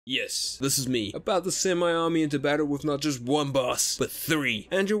Yes, this is me, about to send my army into battle with not just one boss, but 3.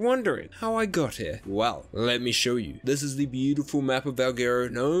 And you're wondering how I got here? Well, let me show you. This is the beautiful map of Valguero,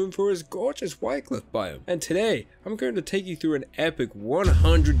 known for its gorgeous white cliff biome. And today, I'm going to take you through an epic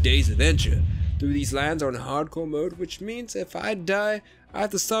 100 days adventure. Through these lands on hardcore mode, which means if I die, I have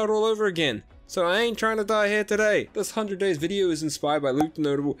to start all over again. So I ain't trying to die here today. This 100 days video is inspired by Luke the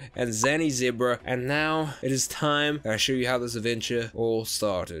Notable and Zanny Zebra, and now it is time that I show you how this adventure all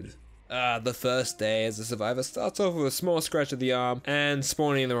started. The first day as a survivor starts off with a small scratch of the arm and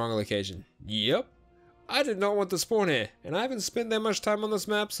spawning in the wrong location. Yep. I did not want to spawn here, and I haven't spent that much time on this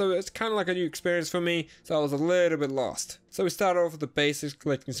map, so it's kind of like a new experience for me, so I was a little bit lost. So we started off with the basics,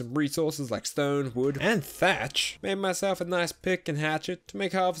 collecting some resources like stone, wood, and thatch. Made myself a nice pick and hatchet to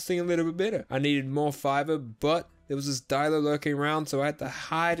make harvesting a little bit better. I needed more fiber, but there was this Dilo lurking around, so I had to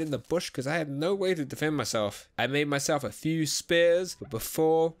hide in the bush because I had no way to defend myself. I made myself a few spares, but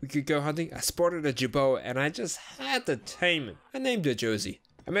before we could go hunting, I spotted a Jabot, and I just had to tame it. I named her Josie.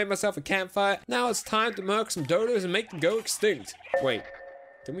 I made myself a campfire. Now it's time to murk some dodos and make them go extinct. Wait,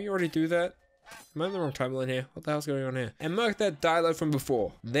 didn't we already do that? Am I in the wrong timeline here? What the hell's going on here? And murk that Dilo from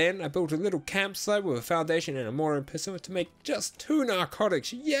before. Then I built a little campsite with a foundation and a mortar and pestle to make just 2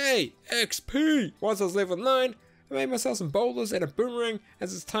 narcotics. Yay! XP! Once I was level 9, I made myself some boulders and a boomerang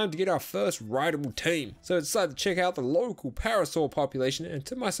as it's time to get our first rideable team. So I decided to check out the local parasaur population, and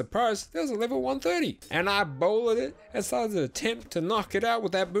to my surprise, there was a level 130. And I bowled it and started to attempt to knock it out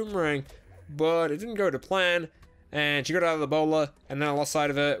with that boomerang, but it didn't go to plan, and she got out of the bowler, and then I lost sight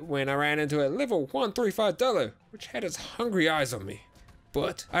of it when I ran into a level 135 Dilo, which had its hungry eyes on me.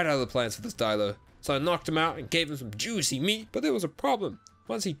 But I had other plans for this Dilo, so I knocked him out and gave him some juicy meat, but there was a problem.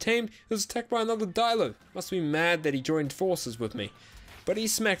 Once he tamed, he was attacked by another Dilo. Must be mad that he joined forces with me. But he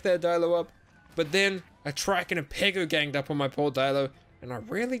smacked that Dilo up. But then, a Trike and a Pego ganged up on my poor Dilo, and I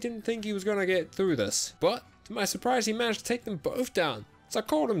really didn't think he was gonna get through this. But, to my surprise, he managed to take them both down. So I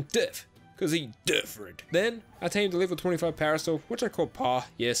called him Diff, cause he different. Then, I tamed a level 25 Parasaur, which I called Pa.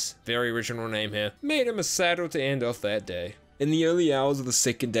 Yes, very original name here. Made him a saddle to end off that day. In the early hours of the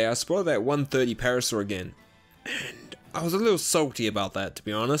second day, I spotted that 130 Parasaur again. And I was a little salty about that, to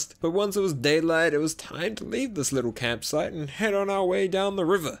be honest, but once it was daylight, it was time to leave this little campsite and head on our way down the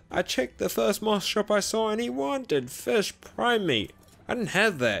river. I checked the first moss shop I saw and he wanted fish prime meat. I didn't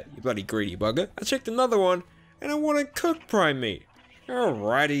have that, you bloody greedy bugger. I checked another one and I wanted cooked prime meat.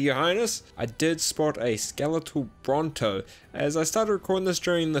 Alrighty, your highness. I did spot a skeletal Bronto as I started recording this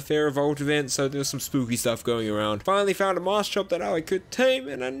during the Fair Revolt event, so there was some spooky stuff going around. Finally found a moss shop that I could tame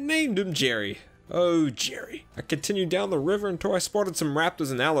and I named him Jerry. Oh, Jerry. I continued down the river until I spotted some raptors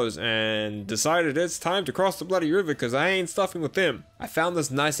and aloes and decided it's time to cross the bloody river because I ain't stuffing with them. I found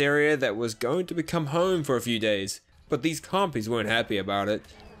this nice area that was going to become home for a few days, but these compies weren't happy about it.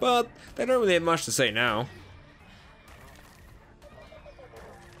 But they don't really have much to say now.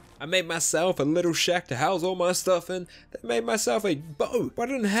 I made myself a little shack to house all my stuff in, then made myself a bow, but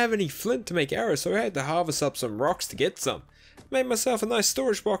I didn't have any flint to make arrows, so I had to harvest up some rocks to get some. Made myself a nice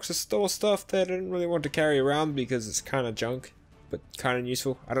storage box to store stuff that I didn't really want to carry around because it's kind of junk, but kind of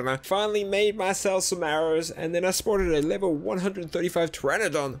useful, I don't know. Finally made myself some arrows, and then I spotted a level 135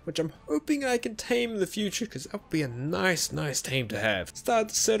 Pteranodon, which I'm hoping I can tame in the future because that would be a nice tame to have. Started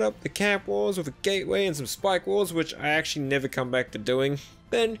to set up the camp walls with a gateway and some spike walls, which I actually never come back to doing.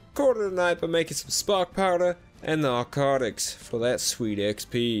 Then called it a night by making some spark powder and narcotics for that sweet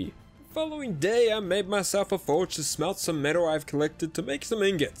XP. Following day, I made myself a forge to smelt some metal I've collected to make some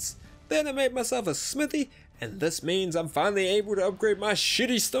ingots. Then I made myself a smithy, and this means I'm finally able to upgrade my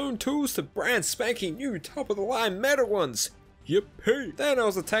shitty stone tools to brand spanking new top of the line metal ones. Yippee! Then I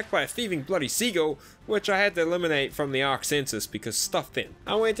was attacked by a thieving bloody seagull, which I had to eliminate from the Ark census because stuff in.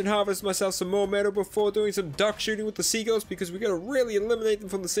 I went and harvested myself some more metal before doing some duck shooting with the seagulls because we gotta really eliminate them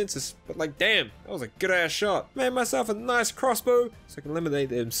from the census. But like damn, that was a good ass shot. Made myself a nice crossbow so I can eliminate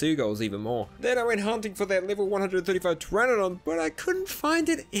them seagulls even more. Then I went hunting for that level 135 Pteranodon, but I couldn't find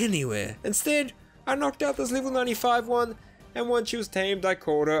it anywhere. Instead, I knocked out this level 95 one, and once she was tamed, I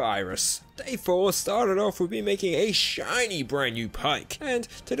called her Iris. Day 4 started off with me making a shiny brand new pike, and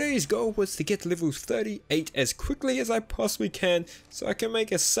today's goal was to get to level 38 as quickly as I possibly can so I can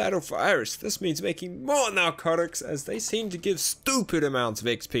make a saddle for Iris. This means making more narcotics as they seem to give stupid amounts of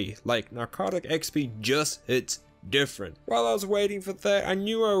XP, like narcotic XP just hits different. While I was waiting for that, I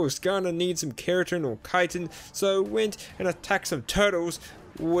knew I was gonna need some keratin or chitin, so went and attacked some turtles,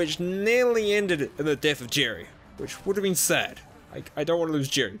 which nearly ended in the death of Jerry. Which would have been sad. I don't want to lose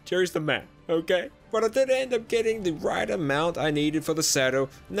Jerry. Jerry's the man. okay? But I did end up getting the right amount I needed for the saddle.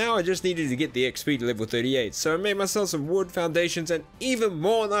 Now I just needed to get the XP to level 38. So I made myself some wood foundations and even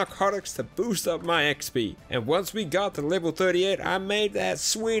more narcotics to boost up my XP. And once we got to level 38, I made that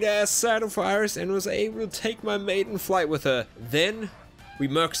sweet ass saddle for Iris and was able to take my maiden flight with her. Then we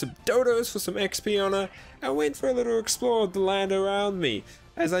murked some dodos for some XP on her and went for a little explore of the land around me,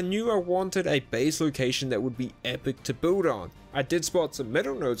 as I knew I wanted a base location that would be epic to build on. I did spot some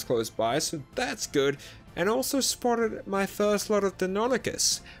metal nodes close by, so that's good, and also spotted my first lot of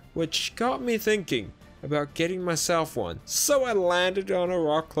Deinonychus, which got me thinking about getting myself one. So I landed on a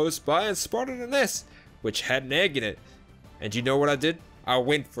rock close by and spotted a nest, which had an egg in it. And you know what I did? I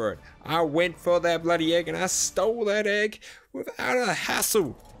went for it. I went for that bloody egg and I stole that egg without a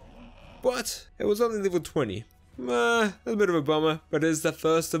hassle. But it was only level 20. A bit of a bummer, but it is the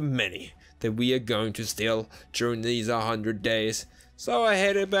first of many that we are going to steal during these 100 days. So I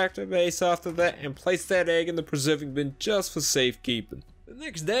headed back to base after that and placed that egg in the preserving bin just for safekeeping. The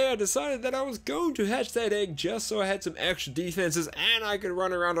next day I decided that I was going to hatch that egg just so I had some extra defenses and I could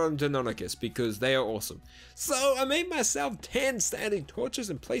run around on Deinonychus because they are awesome. So I made myself 10 standing torches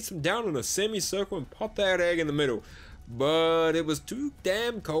and placed them down in a semicircle and popped that egg in the middle. But it was too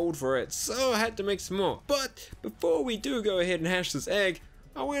damn cold for it, so I had to make some more. But before we do go ahead and hash this egg,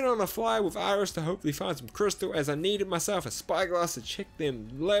 I went on a fly with Iris to hopefully find some crystal, as I needed myself a spyglass to check them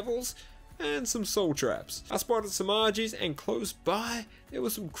levels and some soul traps. I spotted some RGs and close by there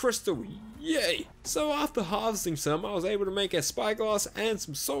was some crystal, yay! So after harvesting some, I was able to make a spyglass and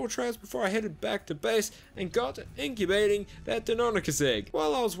some soul traps before I headed back to base and got to incubating that Deinonychus egg.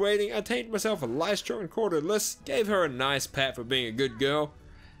 While I was waiting, I tamed myself a Lystra and called her Liz, gave her a nice pat for being a good girl.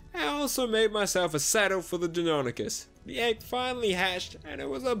 I also made myself a saddle for the Deinonychus. The egg finally hatched and it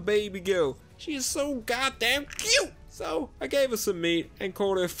was a baby girl. She is so goddamn cute! So I gave her some meat and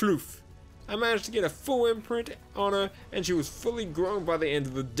called her Floof. I managed to get a full imprint on her and she was fully grown by the end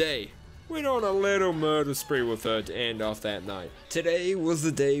of the day. Went on a little murder spree with her to end off that night. Today was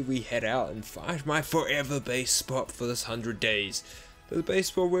the day we head out and find my forever base spot for this 100 days. The base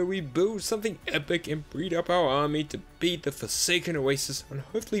spot where we build something epic and breed up our army to beat the Forsaken Oasis on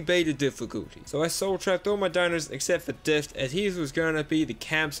hopefully beta difficulty. So I soul trapped all my dinos except for Dift, as he was going to be the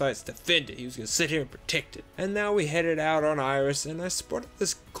campsite's defender. He was going to sit here and protect it. And now we headed out on Iris and I spotted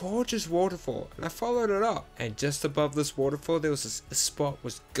this gorgeous waterfall and I followed it up. And just above this waterfall there was this spot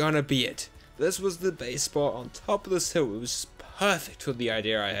was gonna be it. This was the base spot on top of this hill. It was perfect for the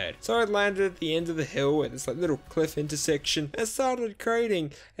idea I had. So I landed at the end of the hill at this little cliff intersection and started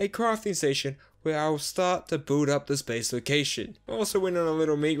creating a crafting station where I will start to build up this base location. I also went on a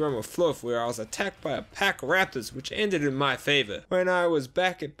little meat run with Fluff where I was attacked by a pack of raptors, which ended in my favor. When I was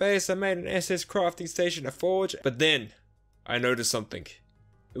back at base, I made an SS crafting station, a forge, but then I noticed something.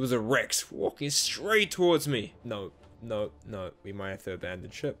 It was a Rex walking straight towards me. No, we might have to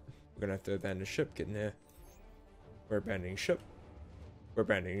abandon ship. We're gonna have to abandon ship, get in there. We're abandoning ship. We're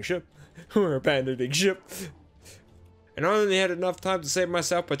abandoning ship. We're abandoning ship. And I only had enough time to save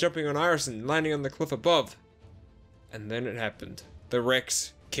myself by jumping on Iris and landing on the cliff above. And then it happened. The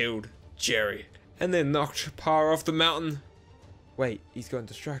Rex killed Jerry. And then knocked Pa off the mountain. Wait, he's gotten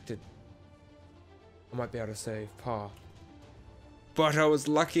distracted. I might be able to save Pa. But I was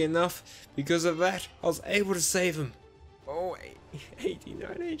lucky enough, because of that, I was able to save him. Oh,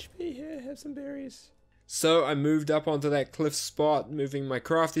 89 HP here, have some berries. So I moved up onto that cliff spot, moving my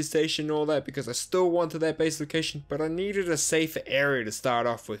crafting station and all that because I still wanted that base location, but I needed a safer area to start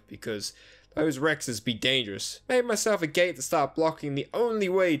off with because those Rexes be dangerous. Made myself a gate to start blocking the only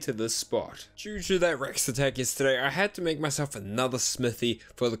way to this spot. Due to that Rex attack yesterday, I had to make myself another smithy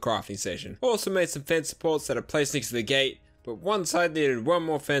for the crafting station. Also made some fence supports that I placed next to the gate, but one side needed one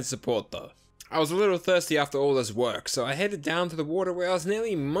more fence support though. I was a little thirsty after all this work, so I headed down to the water where I was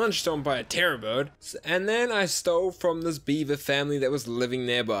nearly munched on by a terror bird, and then I stole from this beaver family that was living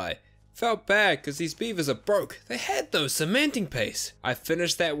nearby. Felt bad because these beavers are broke. They had no cementing paste. I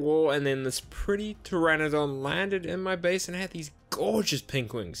finished that wall and then this pretty pteranodon landed in my base and had these gorgeous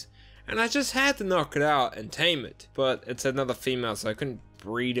pink wings. And I just had to knock it out and tame it. But it's another female so I couldn't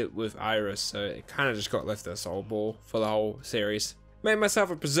breed it with Iris, so it kind of just got left as a soul ball for the whole series. Made myself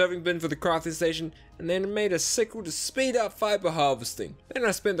a preserving bin for the crafting station, and then made a sickle to speed up fiber harvesting. Then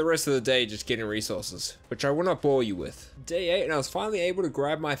I spent the rest of the day just getting resources, which I will not bore you with. Day 8 and I was finally able to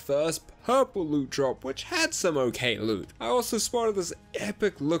grab my first purple loot drop, which had some okay loot. I also spotted this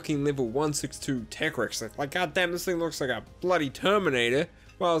epic looking level 162 Tech Rex. Like goddamn, this thing looks like a bloody Terminator.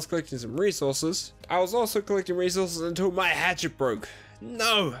 While I was collecting some resources, I was also collecting resources until my hatchet broke.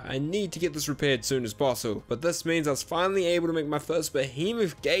 No, I need to get this repaired soon as possible, but this means I was finally able to make my first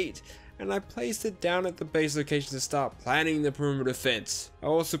behemoth gate, and I placed it down at the base location to start planning the perimeter fence. I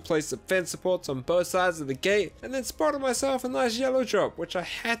also placed the fence supports on both sides of the gate, and then spotted myself a nice yellow drop, which I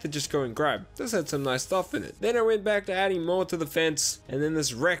had to just go and grab. This had some nice stuff in it. Then I went back to adding more to the fence, and then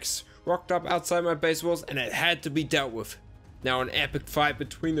this Rex rocked up outside my base walls, and it had to be dealt with. Now an epic fight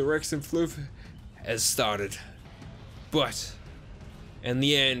between the Rex and Floof has started. But in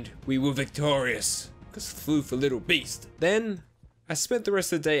the end, we were victorious, because Floof a little beast. Then I spent the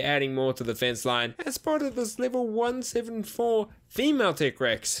rest of the day adding more to the fence line and spotted this level 174 female Tech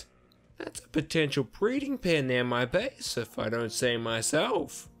Rex. That's a potential breeding pair near my base, if I don't say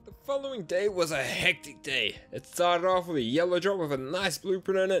myself. The following day was a hectic day. It started off with a yellow drop with a nice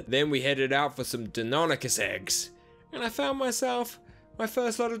blueprint in it, then we headed out for some Deinonychus eggs. And I found myself my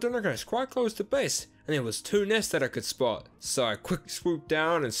first lot of Deinonychus quite close to base, and there was 2 nests that I could spot. So I quickly swooped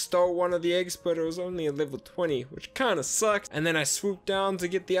down and stole one of the eggs, but it was only a level 20, which kinda sucks. And then I swooped down to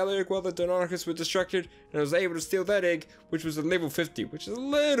get the other egg while the Deinonychus were distracted, and I was able to steal that egg, which was a level 50, which is a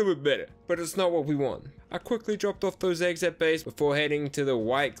little bit better, but it's not what we want. I quickly dropped off those eggs at base before heading to the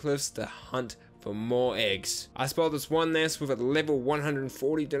White Cliffs to hunt for more eggs. I spotted this one nest with a level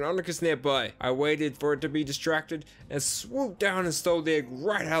 140 Deinonychus nearby. I waited for it to be distracted and swooped down and stole the egg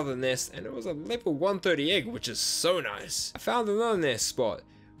right out of the nest, and it was a level 130 egg, which is so nice. I found another nest spot.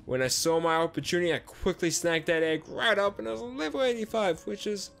 When I saw my opportunity, I quickly snagged that egg right up, and it was a level 85, which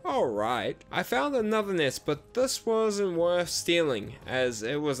is alright. I found another nest, but this wasn't worth stealing, as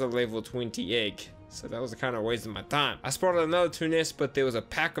it was a level 20 egg. So that was kind of wasting my time. I spotted another 2 nests, but there was a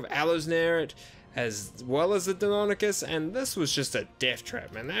pack of aloes near it, as well as the Deinonychus, and this was just a death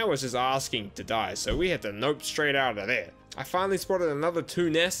trap, man. That was just asking to die, so we had to nope straight out of there. I finally spotted another 2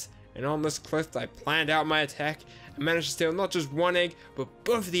 nests, and on this cliff I planned out my attack and managed to steal not just 1 egg, but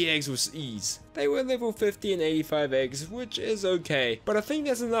both of the eggs with ease. They were level 50 and 85 eggs, which is okay, but I think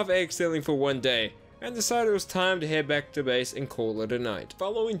that's enough egg stealing for one day, and decided it was time to head back to base and call it a night.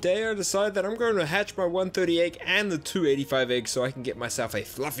 Following day, I decided that I'm going to hatch my 130 egg and the 285 eggs so I can get myself a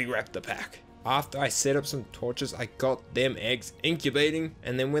fluffy raptor pack. After I set up some torches, I got them eggs incubating,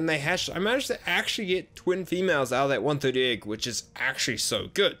 and then when they hatched, I managed to actually get twin females out of that 130 egg, which is actually so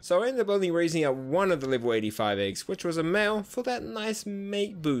good. So I ended up only raising up one of the level 85 eggs, which was a male, for that nice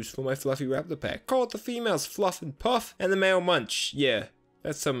mate boost for my fluffy raptor pack. Called the females Fluff and Puff, and the male Munch. Yeah.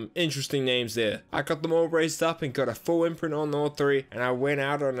 That's some interesting names there. I got them all raised up and got a full imprint on all 3, and I went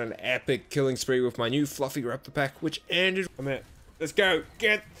out on an epic killing spree with my new fluffy raptor pack, which ended. Let's go.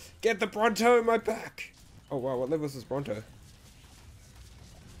 Get the Bronto in my pack. Oh wow, what level is this Bronto?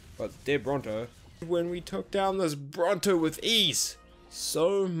 But dead Bronto. When we took down this Bronto with ease,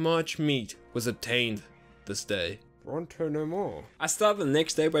 so much meat was obtained this day. Bronto no more. I started the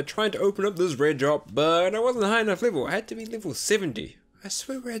next day by trying to open up this red drop, but I wasn't high enough level. I had to be level 70. I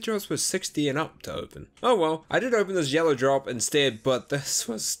swear red drops were 60 and up to open. Oh well, I did open this yellow drop instead, but this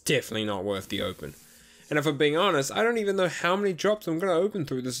was definitely not worth the open. And if I'm being honest, I don't even know how many drops I'm going to open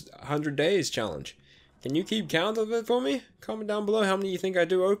through this 100 days challenge. Can you keep count of it for me? Comment down below how many you think I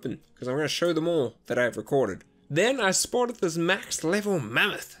do open, because I'm going to show them all that I have recorded. Then I spotted this max level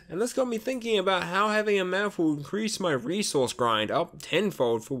mammoth, and this got me thinking about how having a mammoth will increase my resource grind up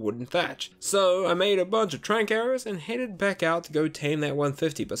tenfold for wooden thatch. So I made a bunch of trank arrows and headed back out to go tame that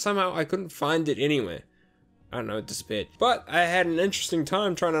 150, but somehow I couldn't find it anywhere. I don't know, it disappeared. But I had an interesting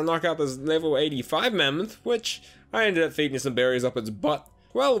time trying to knock out this level 85 mammoth, which I ended up feeding some berries up its butt.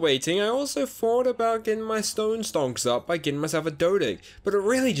 While waiting, I also thought about getting my stone stonks up by getting myself a Dodig, but it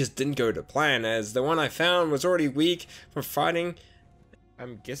really just didn't go to plan, as the one I found was already weak from fighting.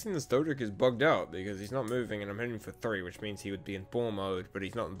 I'm guessing this Dodig is bugged out, because he's not moving and I'm hitting for 3, which means he would be in ball mode, but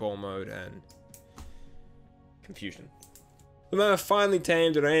he's not in ball mode, and confusion. The man finally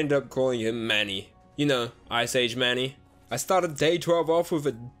tamed, and I ended up calling him Manny. You know, Ice Age Manny. I started day 12 off with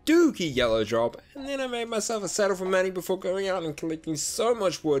a dookie yellow drop, and then I made myself a saddle for Manny before going out and collecting so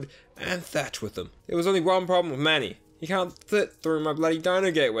much wood and thatch with him. There was only one problem with Manny. He can't fit through my bloody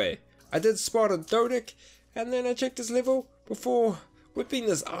dino gateway. I did spot a Dodic, and then I checked his level before whipping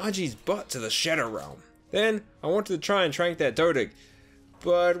this RG's butt to the Shadow Realm. Then I wanted to try and trank that Dodic,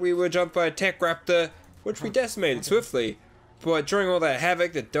 but we were jumped by a Tech Raptor, which we decimated swiftly. But during all that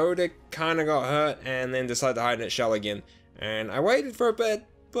havoc, the Dodic kinda got hurt and then decided to hide in its shell again. And I waited for a bit,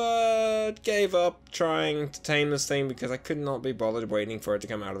 but gave up trying to tame this thing because I could not be bothered waiting for it to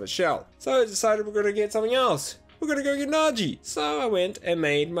come out of its shell. So I decided we're gonna get something else. We're gonna go get Naji. So I went and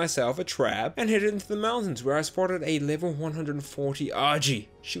made myself a trap and headed into the mountains where I spotted a level 140 Argy.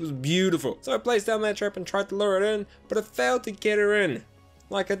 She was beautiful. So I placed down that trap and tried to lure it in, but I failed to get her in,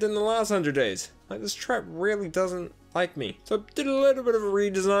 like I did in the last 100 days. Like, this trap really doesn't like me. So I did a little bit of a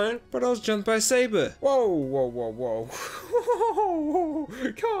redesign, but I was jumped by Saber. Whoa, whoa, whoa, whoa.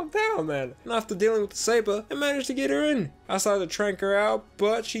 Calm down, man. And after dealing with the Saber, I managed to get her in. I started to trank her out,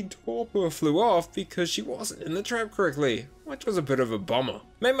 but she torpor flew off because she wasn't in the trap correctly, which was a bit of a bummer.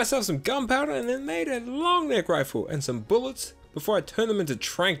 Made myself some gunpowder and then made a long neck rifle and some bullets before I turn them into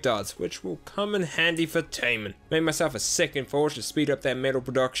trank darts, which will come in handy for taming. Made myself a second forge to speed up that metal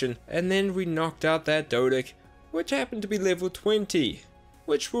production, and then we knocked out that Dodic, which happened to be level 20,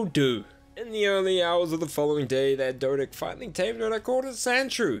 which will do. In the early hours of the following day, that Dodic finally tamed what I called it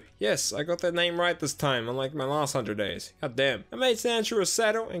Sandshrew. Yes, I got that name right this time, unlike my last 100 days. God damn. I made Sandshrew a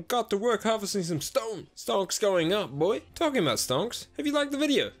saddle and got to work harvesting some stone. Stonks going up, boy. Talking about stonks, have you liked the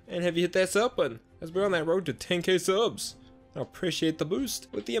video? And have you hit that sub button? As we're on that road to 10k subs. I appreciate the boost.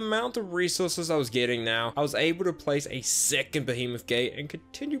 With the amount of resources I was getting now, I was able to place a second behemoth gate and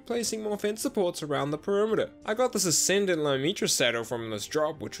continue placing more fence supports around the perimeter. I got this Ascendant Limitra saddle from this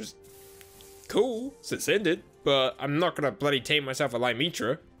drop, which was cool, it's Ascended, but I'm not gonna bloody tame myself a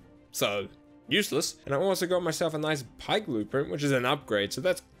Limitra, so useless. And I also got myself a nice pike blueprint, which is an upgrade, so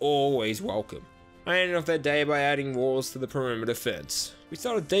that's always welcome. I ended off that day by adding walls to the perimeter fence. We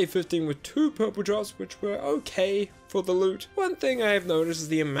started day 15 with 2 purple drops, which were okay for the loot. One thing I have noticed is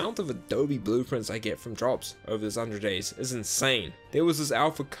the amount of Adobe blueprints I get from drops over this 100 days is insane. There was this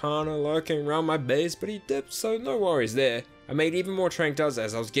Alpha Kana lurking around my base, but he dipped, so no worries there. I made even more trank darts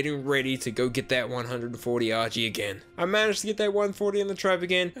as I was getting ready to go get that 140 RG again. I managed to get that 140 in the trap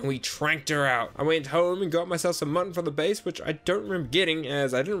again, and we tranked her out. I went home and got myself some mutton for the base, which I don't remember getting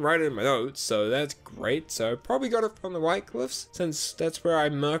as I didn't write it in my notes, so that's great. So I probably got it from the White Cliffs, since that's where I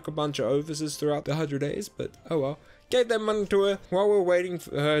murk a bunch of overses throughout the 100 days, but oh well. Gave that mutton to her. While we were waiting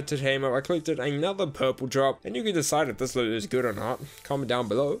for her to tame up, I collected another purple drop, and you can decide if this loot is good or not. Comment down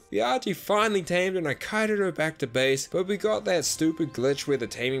below. The RG finally tamed and I kited her back to base, but we got that stupid glitch where the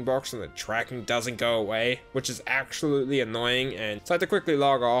taming box and the tracking doesn't go away, which is absolutely annoying, and so I had to quickly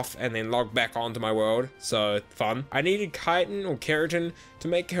log off and then log back onto my world, so fun. I needed chitin or keratin to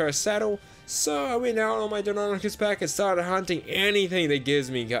make her a saddle, so I went out on my Deinonychus pack and started hunting anything that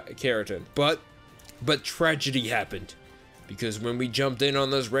gives me keratin. But tragedy happened, because when we jumped in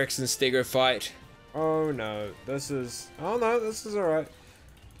on this Rex and Stego fight, oh no, this is alright.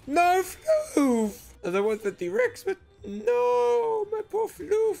 No, Floof! The 150 Rex, but no, my poor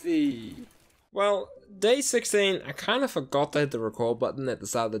Floofy. Well, day 16, I kind of forgot to hit the record button at the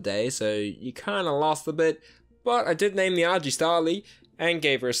start of the day, so you kind of lost a bit, but I did name the RG Starly, and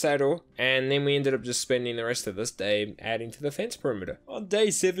gave her a saddle, and then we ended up just spending the rest of this day adding to the fence perimeter. On day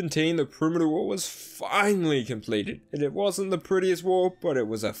 17, the perimeter wall was finally completed, and it wasn't the prettiest wall, but it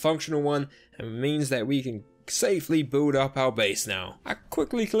was a functional one, and means that we can safely build up our base now. I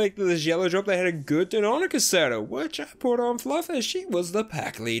quickly collected this yellow drop that had a good Deinonychus saddle, which I put on Fluff as she was the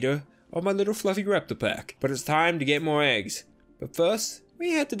pack leader of my little fluffy raptor pack. But it's time to get more eggs. But first,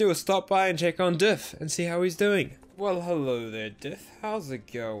 we had to do a stop by and check on Diff and see how he's doing. Well, hello there, Diff. How's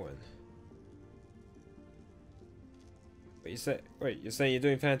it going? Wait, you're saying you're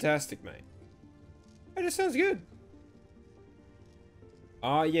doing fantastic, mate? Hey, that sounds good.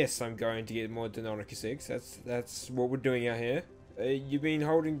 Ah, yes, I'm going to get more Deinonychus eggs. That's what we're doing out here. You've been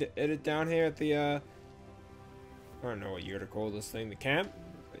holding it down here at the, I don't know what you're to call this thing, the camp?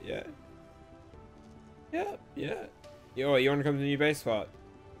 But yeah. Yeah. Yo, you want to come to the new base spot?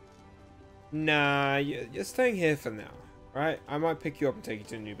 Nah, you're staying here for now, right? I might pick you up and take you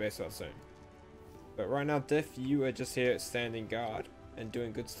to the new base spot soon. But right now, Diff, you are just here standing guard and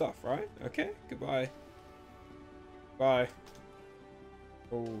doing good stuff, right? Okay, goodbye. Bye.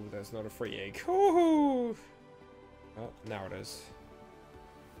 Oh, that's not a free egg. Oh, now it is.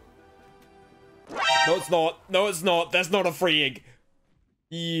 No, it's not. No, it's not. That's not a free egg.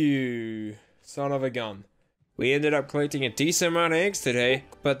 You son of a gun. We ended up collecting a decent amount of eggs today,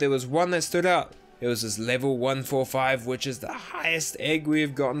 but there was one that stood out. It was this level 145, which is the highest egg we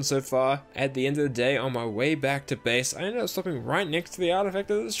have gotten so far. At the end of the day, on my way back to base, I ended up stopping right next to the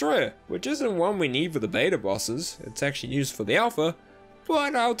artifact of the destroyer, which isn't one we need for the beta bosses. It's actually used for the alpha,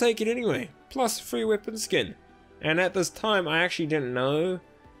 but I'll take it anyway. Plus free weapon skin. And at this time, I actually didn't know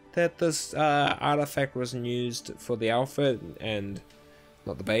that this artifact wasn't used for the alpha and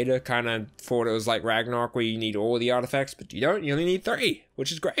not the beta. Kind of thought it was like Ragnarok where you need all the artifacts, but you don't, you only need 3,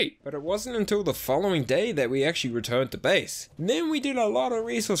 which is great. But it wasn't until the following day that we actually returned to base. And then we did a lot of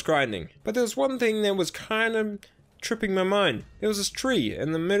resource grinding, but there was one thing that was kind of tripping my mind. There was this tree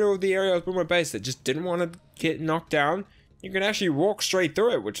in the middle of the area I was building my base that just didn't want to get knocked down. you can actually walk straight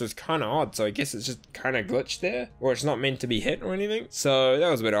through it, which is kind of odd. So I guess it's just kind of glitched there, or it's not meant to be hit or anything. So that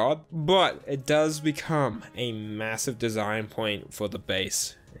was a bit odd, but it does become a massive design point for the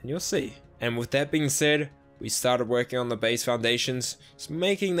base, and you'll see. And with that being said, we started working on the base foundations,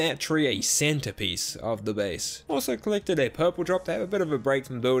 making that tree a centerpiece of the base. Also collected a purple drop to have a bit of a break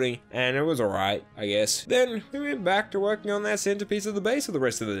from building, and it was alright, I guess. Then we went back to working on that centerpiece of the base for the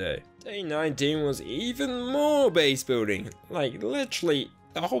rest of the day. Day 19 was even more base building. Like literally,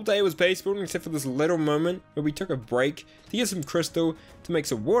 the whole day was base building except for this little moment where we took a break to get some crystal to make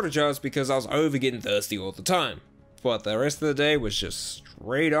some water jars because I was over getting thirsty all the time. But the rest of the day was just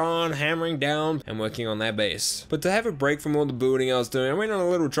straight on hammering down and working on that base. But to have a break from all the building I was doing, I went on a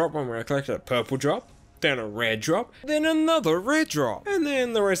little drop run where I collected a purple drop, then a red drop, then another red drop. And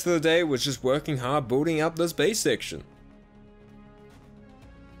then the rest of the day was just working hard building up this base section.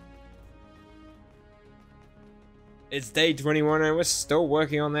 It's day 21 and we're still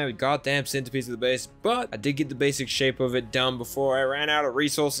working on that goddamn centerpiece of the base, but I did get the basic shape of it done before I ran out of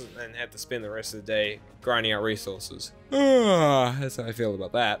resources and had to spend the rest of the day grinding out resources. That's how I feel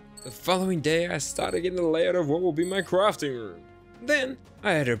about that. The following day I started getting the layout of what will be my crafting room. Then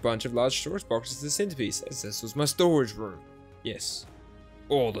I added a bunch of large storage boxes to the centerpiece as this was my storage room. Yes,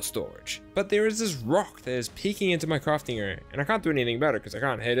 all the storage. But there is this rock that is peeking into my crafting area and I can't do anything about it because I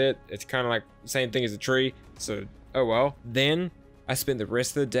can't hit it. It's kind of like the same thing as a tree, so oh well. Then I spent the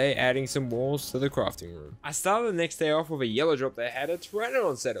rest of the day adding some walls to the crafting room. I started the next day off with a yellow drop that had a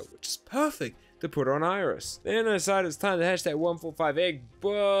Pteranodon setup, which is perfect to put on Iris. Then I decided it's time to hatch that 145 egg,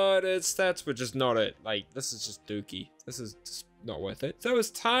 but its stats were just not it. Like, this is just dookie. This is just not worth it. So it's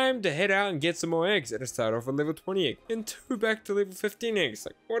time to head out and get some more eggs. And I started off with level 20 egg, and 2 back to level 15 eggs.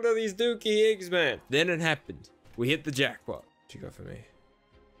 Like, what are these dookie eggs, man? Then it happened. We hit the jackpot. What you got for me?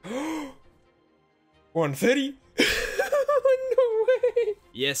 130? No way!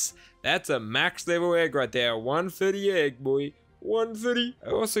 Yes, that's a max level egg right there. 130 egg, boy. 130. I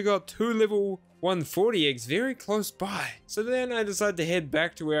also got 2 level 140 eggs very close by. So then I decided to head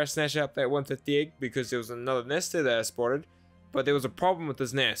back to where I snatched up that 150 egg because there was another nest there that I spotted. But there was a problem with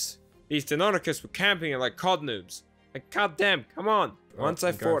this nest. These Deinonychus were camping it like COD noobs. Like, goddamn, come on. Once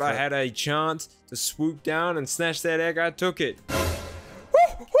I thought I had a chance to swoop down and snatch that egg, I took it. Oh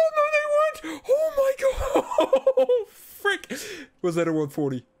no, they weren't! Oh my god! Oh, frick! Was that a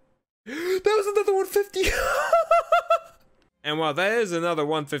 140? That was another 150! And while that is another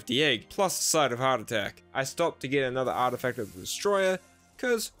 150 egg, plus a side of heart attack, I stopped to get another artifact of the destroyer,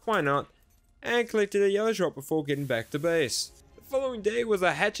 cause why not, and collected a yellow drop before getting back to base. The following day was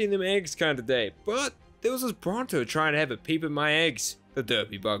a hatching them eggs kind of day, but there was this Bronto trying to have a peep at my eggs. The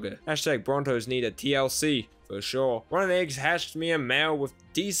derpy bugger. Hashtag Brontos need a TLC, for sure. One of the eggs hatched me a male with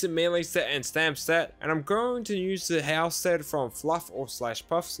decent melee stat and stamp stat, and I'm going to use the house stat from Fluff or /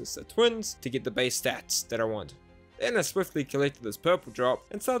 Puffs as the twins to get the base stats that I want. Then I swiftly collected this purple drop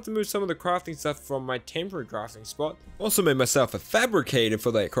and started to move some of the crafting stuff from my temporary crafting spot. Also made myself a fabricator for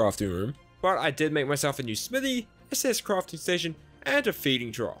that crafting room, but I did make myself a new smithy, SS crafting station, and a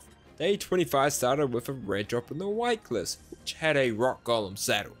feeding trough. Day 25 started with a red drop in the white cliffs, which had a rock golem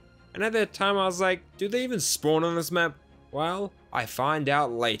saddle. And at that time I was like, do they even spawn on this map? Well, I find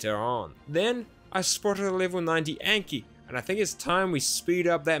out later on. Then I spotted a level 90 Anki, and I think it's time we speed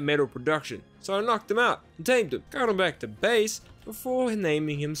up that metal production. So I knocked him out and tamed him, got him back to base before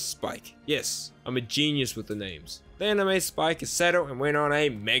naming him Spike. Yes, I'm a genius with the names. Then I made Spike a saddle and went on a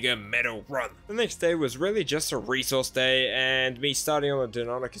mega metal run. The next day was really just a resource day and me starting on the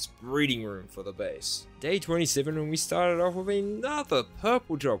Deinonychus breeding room for the base. Day 27 and we started off with another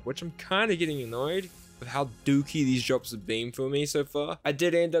purple drop, which I'm kind of getting annoyed with how dookie these drops have been for me so far. I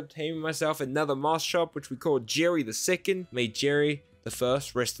did end up taming myself another moss shop, which we called Jerry the Second. Made Jerry the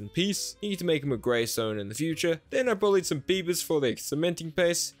First, rest in peace. Need to make him a greystone in the future. Then I bullied some beavers for their cementing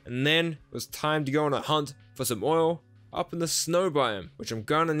paste, and then it was time to go on a hunt for some oil up in the snow biome, which I'm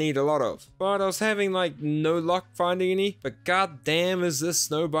gonna need a lot of. But I was having like no luck finding any, but goddamn is this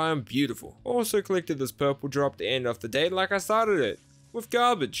snow biome beautiful. Also collected this purple drop to end off the day like I started it, with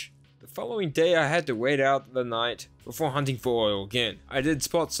garbage. The following day I had to wait out the night before hunting for oil again. I did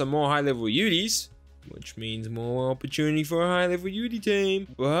spot some more high level Uties, which means more opportunity for a high level Uti tame.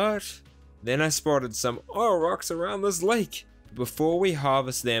 But then I spotted some oil rocks around this lake. Before we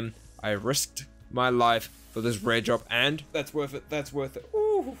harvest them, I risked my life for this red drop, and that's worth it, that's worth it.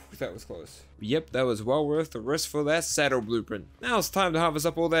 Ooh, Whew, that was close. Yep, that was well worth the risk for that saddle blueprint. Now it's time to harvest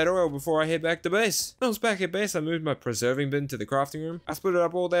up all that oil before I head back to base. When I was back at base, I moved my preserving bin to the crafting room. I split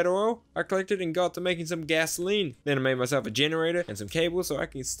up all that oil, I collected and got to making some gasoline. Then I made myself a generator and some cables so I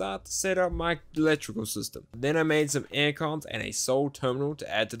can start to set up my electrical system. Then I made some air cons and a soul terminal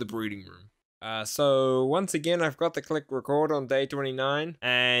to add to the breeding room. So once again, I've got to click record on day 29,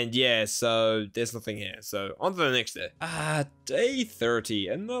 and yeah, so there's nothing here. So on to the next day. Day 30,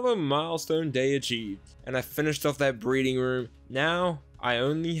 another milestone day achieved. And I finished off that breeding room. Now I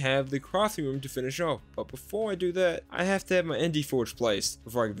only have the crafting room to finish off, but before I do that, I have to have my indie forge placed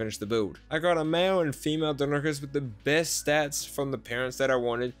before I can finish the build. I got a male and female Dinosaurs with the best stats from the parents that I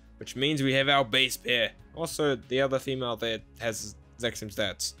wanted, which means we have our base pair. Also, the other female there has exact same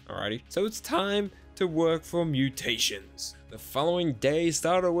stats. Alrighty, so it's time to work for mutations. The following day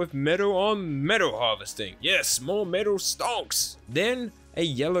started with metal on metal harvesting. Yes, more metal stonks. Then a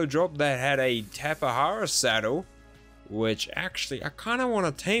yellow drop that had a Tapahara saddle, which actually I kind of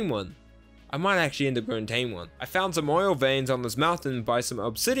want to tame one. I might actually end up going to tame one. I found some oil veins on this mountain by some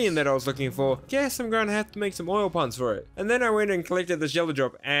obsidian that I was looking for. Guess I'm going to have to make some oil pumps for it. And then I went and collected this yellow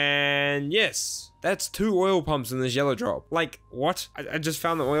drop, and yes, that's 2 oil pumps in this yellow drop. Like, what? I just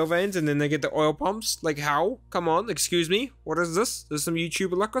found the oil veins and then they get the oil pumps? Like, how? Come on, excuse me? What is this? Is some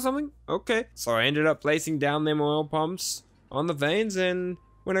YouTuber luck or something? Okay. So I ended up placing down them oil pumps on the veins, and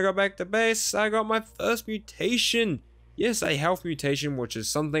when I got back to base, I got my first mutation. Yes, a health mutation, which is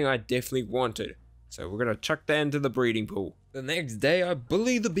something I definitely wanted. So we're gonna chuck that into the breeding pool. The next day, I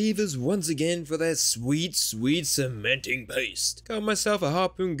bully the beavers once again for that sweet, sweet cementing paste. Got myself a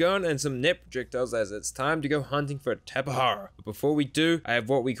harpoon gun and some net projectiles as it's time to go hunting for a Tapahara. But before we do, I have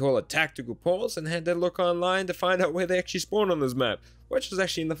what we call a tactical pause and had to look online to find out where they actually spawn on this map, which is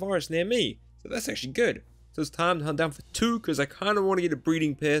actually in the forest near me. So that's actually good. So it's time to hunt down for 2 because I kind of want to get a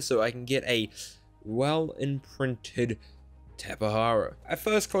breeding pair so I can get a well imprinted Tapahara. I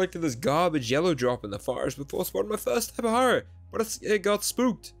first collected this garbage yellow drop in the forest before spotting my first Tapahara, but it got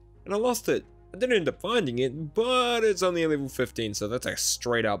spooked and I lost it. I didn't end up finding it, but it's only a level 15, so that's a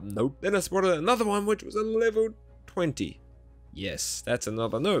straight up nope. Then I spotted another one which was a level 20. Yes, that's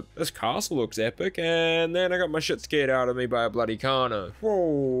another nope. This castle looks epic, and then I got my shit scared out of me by a bloody Carno.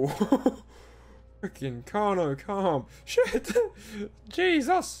 Whoa. Freaking Carno, calm. Shit.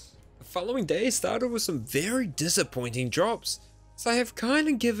 Jesus. The following day started with some very disappointing drops, so I have kind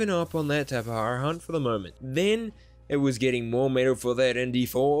of given up on that Tapahara hunt for the moment. Then it was getting more metal for that indie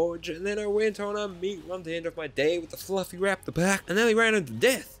forge, and then I went on a meat run to end of my day with the fluffy raptor pack, and nearly ran into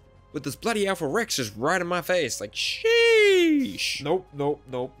death with this bloody Alpha Rex just right in my face, like sheesh. Nope, nope,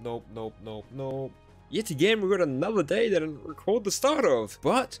 nope, nope, nope, nope, nope. Yet again, we got another day that I didn't record the start of,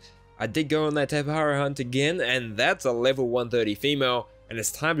 but I did go on that Tapahara hunt again, and that's a level 130 female. And it's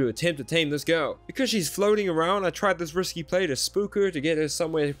time to attempt to tame this girl. Because she's floating around, I tried this risky play to spook her to get her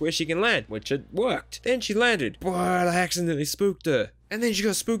somewhere where she can land, which it worked. Then she landed, but I accidentally spooked her. And then she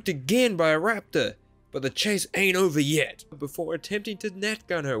got spooked again by a raptor. But the chase ain't over yet. Before attempting to net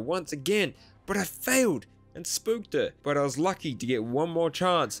gun her once again, but I failed and spooked her. But I was lucky to get one more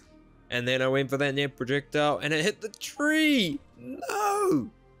chance. And then I went for that net projectile and it hit the tree. No!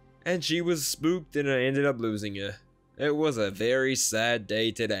 And she was spooked and I ended up losing her. It was a very sad day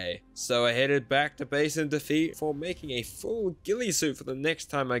today, so I headed back to base in defeat for making a full ghillie suit for the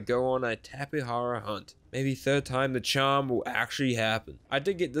next time I go on a Tapahara hunt. Maybe 3rd time the charm will actually happen. I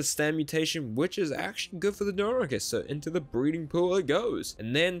did get the stand mutation, which is actually good for the Dinosaurs, so into the breeding pool it goes.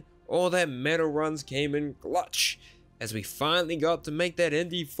 And then all that metal runs came in clutch, as we finally got to make that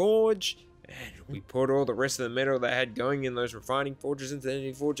indie forge. And we put all the rest of the metal that I had going in those refining forges into the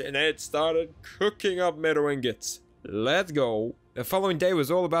indie forge, and it started cooking up metal ingots. Let's go. The following day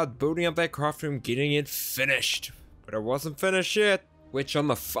was all about building up that craft room, getting it finished. But it wasn't finished yet. Which on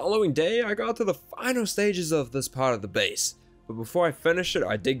the following day, I got to the final stages of this part of the base. But before I finished it,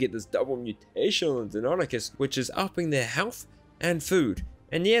 I did get this double mutation on the Deinonychus, which is upping their health and food.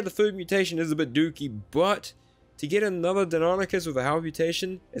 And yeah, the food mutation is a bit dookie, but to get another Deinonychus with a health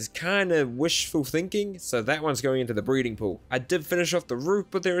mutation is kind of wishful thinking, so that one's going into the breeding pool. I did finish off the roof,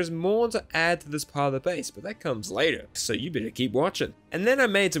 but there is more to add to this part of the base, but that comes later, so you better keep watching. And then I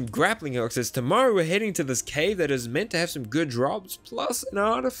made some grappling hooks, as tomorrow we're heading to this cave that is meant to have some good drops, plus an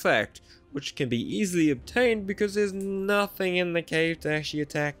artifact, which can be easily obtained because there's nothing in the cave to actually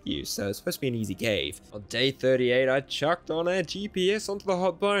attack you, so it's supposed to be an easy cave. On day 38, I chucked on our GPS onto the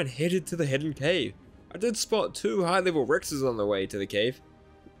hotbar and headed to the hidden cave. I did spot 2 high-level Rexes on the way to the cave.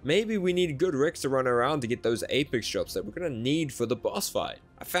 Maybe we need good Rex to run around to get those Apex drops that we're gonna need for the boss fight.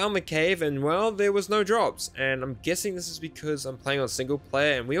 I found the cave and, well, there was no drops, and I'm guessing this is because I'm playing on single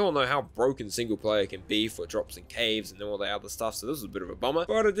player, and we all know how broken single player can be for drops in caves and all the other stuff, so this was a bit of a bummer.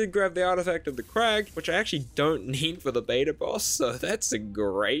 But I did grab the artifact of the crag, which I actually don't need for the beta boss, so that's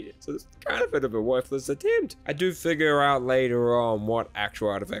great. So it's kind of a bit of a worthless attempt. I do figure out later on what actual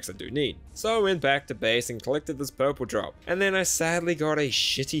artifacts I do need. So I went back to base and collected this purple drop, and then I sadly got a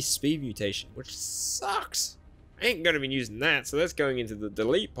shitty speed mutation, which sucks. I ain't gonna be using that, so that's going into the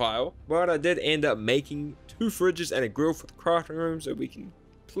delete pile. But I did end up making 2 fridges and a grill for the crafting room so we can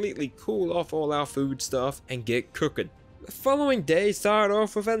completely cool off all our food stuff and get cooking. The following day started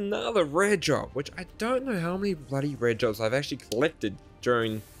off with another red drop, which I don't know how many bloody red drops I've actually collected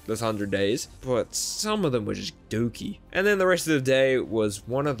during this 100 days, but some of them were just dookie. And then the rest of the day was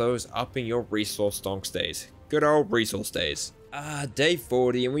one of those upping your resource stonks days. Good old resource days. Day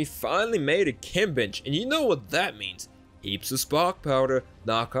 40, and we finally made a chem bench, and you know what that means. Heaps of spark powder,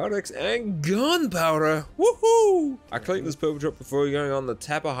 narcotics, and gunpowder. Woohoo! I collected this purple drop before going on the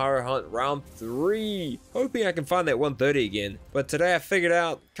Tapahara hunt round 3, hoping I can find that 130 again. But today I figured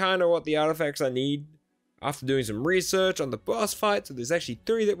out kind of what the artifacts I need after doing some research on the boss fight, so there's actually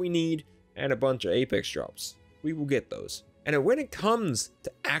 3 that we need, and a bunch of apex drops. We will get those. And when it comes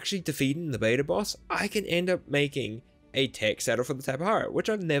to actually defeating the beta boss, I can end up making a tech saddle for the Tapahara, which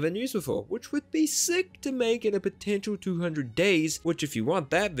I've never used before, which would be sick to make in a potential 200 days, which if you want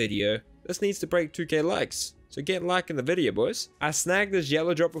that video, this needs to break 2k likes. So get liking the video, boys. I snagged this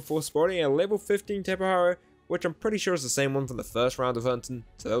yellow drop before spotting a level 15 Tapahara, which I'm pretty sure is the same one from the first round of hunting,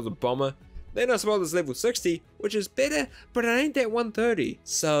 so that was a bomber. Then I spotted this level 60, which is better, but it ain't that 130.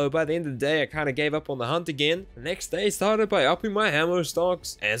 So by the end of the day, I kind of gave up on the hunt again. The next day started by upping my ammo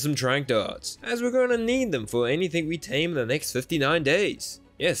stocks and some trank darts, as we're going to need them for anything we tame in the next 59 days.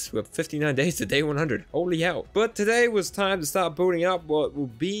 Yes, we have 59 days to day 100, holy hell. But today was time to start building up what will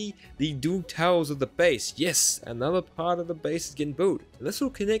be the dual towers of the base. Yes, another part of the base is getting built. And this will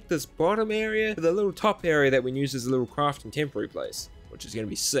connect this bottom area to the little top area that we use as a little crafting temporary place, which is going to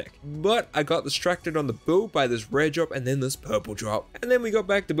be sick. But I got distracted on the build by this red drop and then this purple drop. And then we got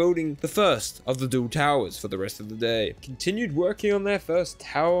back to building the first of the dual towers for the rest of the day. Continued working on that first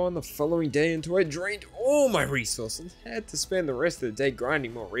tower on the following day until I drained all my resources and had to spend the rest of the day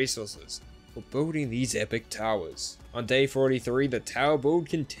grinding more resources for building these epic towers. On day 43, the tower build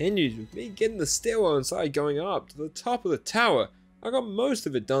continues with me getting the stairwell inside going up to the top of the tower. I got most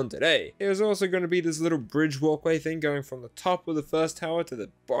of it done today. There's also going to be this little bridge walkway thing going from the top of the first tower to the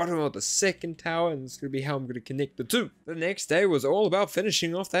bottom of the second tower, and it's going to be how I'm going to connect the two. The next day was all about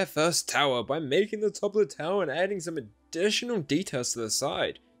finishing off that first tower by making the top of the tower and adding some additional details to the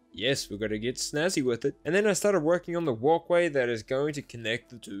side. Yes, we're going to get snazzy with it. And then I started working on the walkway that is going to connect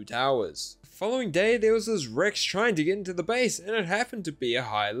the 2 towers. The following day, there was this Rex trying to get into the base, and it happened to be a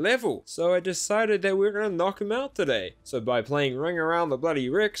high level. So I decided that we were going to knock him out today. So by playing Ring Around the Bloody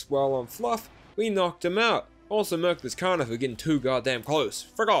Rex while on fluff, we knocked him out. Also murked this Carna for getting too goddamn close.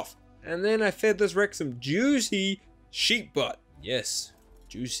 Frick off. And then I fed this Rex some juicy sheep butt. Yes,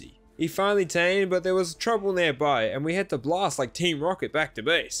 juicy. He finally tamed, but there was trouble nearby, and we had to blast like Team Rocket back to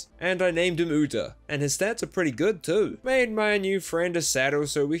base. And I named him Uta, and his stats are pretty good too. Made my new friend a saddle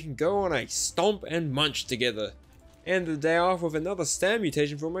so we can go on a stomp and munch together. End the day off with another stand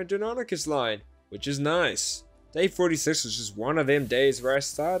mutation for my Deinonychus line, which is nice. Day 46 was just one of them days where I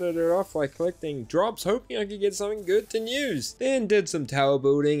started it off by collecting drops, hoping I could get something good to use. Then did some tower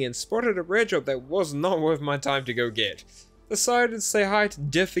building and spotted a red drop that was not worth my time to go get. Decided to say hi to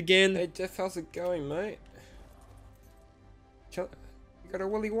Diff again. Hey Diff, how's it going, mate? You got a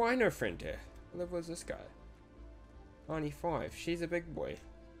Willy Wino friend here. What level is this guy? 95. She's a big boy.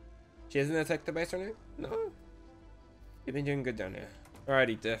 She hasn't attacked the base right now? No? You've been doing good down here.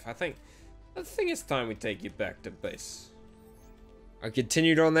 Alrighty, Diff. I think it's time we take you back to base. I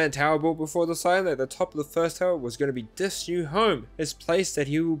continued on that tower build before deciding that the top of the first tower was going to be Diff's new home, his place that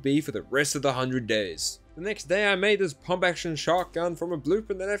he will be for the rest of the 100 days. The next day I made this pump action shotgun from a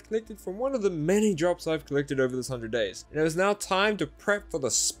blueprint that I've collected from one of the many drops I've collected over this 100 days. And it was now time to prep for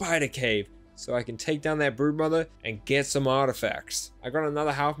the spider cave, so I can take down that broodmother and get some artifacts. I got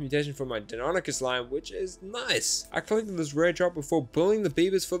another half mutation for my Deinonychus line, which is nice. I collected this rare drop before building the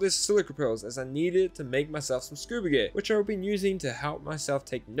beavers for their silica propellers, as I needed it to make myself some scuba gear, which I will be using to help myself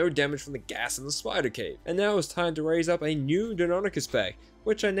take no damage from the gas in the spider cave. And now it's time to raise up a new Deinonychus pack,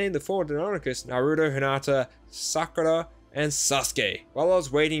 which I named the 4 Deinonychus: Naruto, Hinata, Sakura, and Sasuke. While I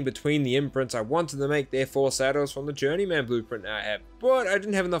was waiting between the imprints, I wanted to make their 4 saddles from the Journeyman blueprint I have, but I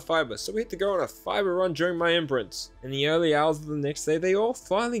didn't have enough fiber, so we had to go on a fiber run during my imprints. In the early hours of the next day, they all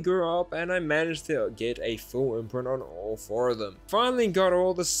finally grew up and I managed to get a full imprint on all 4 of them. Finally got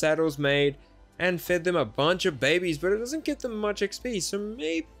all the saddles made and fed them a bunch of babies, but it doesn't get them much XP, so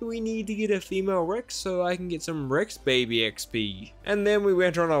maybe we need to get a female Rex so I can get some Rex baby XP. And then we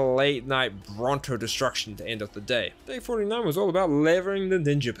went on a late night Bronto destruction to end off the day. Day 49 was all about levering the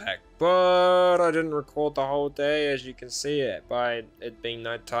ninja pack, but I didn't record the whole day, as you can see it by it being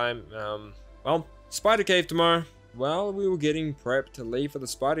nighttime. Well, Spider Cave tomorrow. While we were getting prepped to leave for the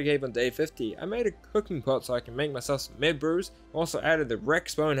Spider Cave on day 50, I made a cooking pot so I can make myself some med brews. Also added the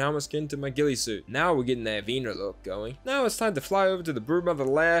Rex bone helmet skin to my ghillie suit. Now we're getting that Veno look going. Now it's time to fly over to the Broodmother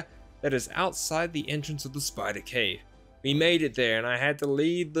lair that is outside the entrance of the Spider Cave. We made it there and I had to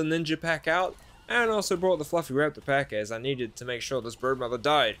leave the ninja pack out, and also brought the Fluffy Raptor pack as I needed to make sure this Broodmother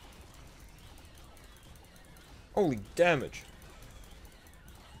died. Holy damage.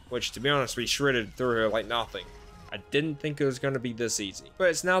 Which, to be honest, we shredded through her like nothing. I didn't think it was going to be this easy. But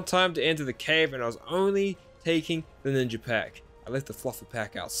it's now time to enter the cave and I was only taking the ninja pack. I left the Fluffy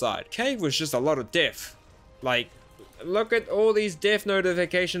pack outside. Cave was just a lot of death. Like, look at all these death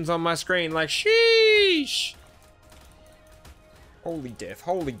notifications on my screen, like, sheesh! Holy death,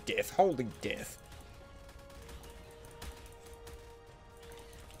 holy death, holy death.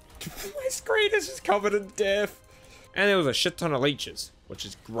 My screen is just covered in death. And there was a shit ton of leeches, which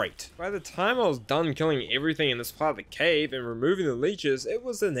is great. By the time I was done killing everything in this part of the cave and removing the leeches, it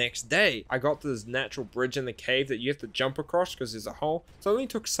was the next day. I got to this natural bridge in the cave that you have to jump across because there's a hole, so I only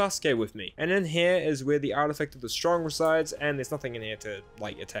took Sasuke with me. And in here is where the artifact of the strong resides, and there's nothing in here to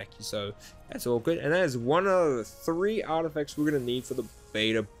like attack you, so that's all good. And that is one of the 3 artifacts we're gonna need for the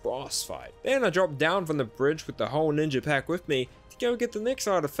beta boss fight. Then I dropped down from the bridge with the whole ninja pack with me to go get the next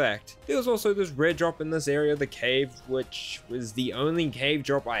artifact. There was also this red drop in this area of the cave, which was the only cave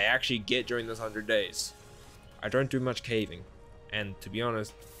drop I actually get during this 100 days. I don't do much caving, and to be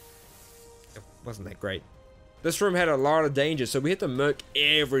honest, it wasn't that great. This room had a lot of danger, so we had to murk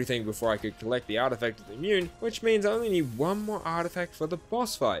everything before I could collect the artifact of the immune, which means I only need 1 more artifact for the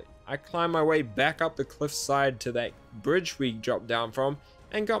boss fight. I climbed my way back up the cliffside to that bridge we dropped down from,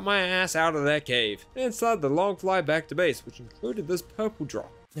 and got my ass out of that cave. Then started the long fly back to base, which included this purple drop.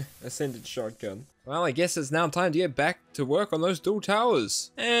 Ascended shotgun. Well, I guess it's now time to get back to work on those dual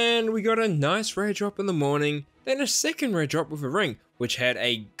towers. And we got a nice rare drop in the morning, then a second rare drop with a ring, which had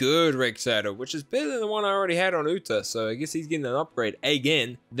a good Rex saddle, which is better than the one I already had on Uta, so I guess he's getting an upgrade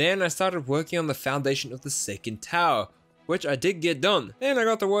again. Then I started working on the foundation of the second tower, which I did get done. Then I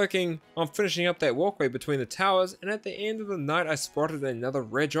got to working on finishing up that walkway between the towers, and at the end of the night I spotted another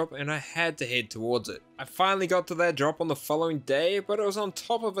red drop and I had to head towards it. I finally got to that drop on the following day, but it was on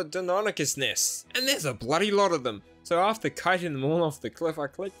top of a Deinonychus nest, and there's a bloody lot of them. So after kiting them all off the cliff, I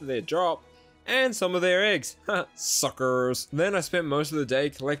collected their drop and some of their eggs. Suckers. Then I spent most of the day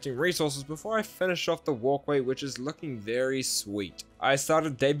collecting resources before I finished off the walkway, which is looking very sweet. I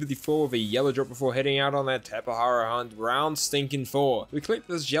started day 54 with a yellow drop before heading out on that Tapahara hunt, round stinking 4. We clicked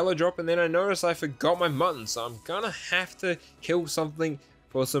this yellow drop and then I noticed I forgot my mutton, so I'm gonna have to kill something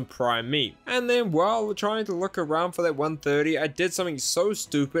for some prime meat. And then while trying to look around for that 130, I did something so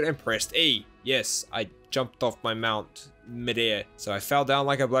stupid and pressed E. Yes, I jumped off my mount midair, so I fell down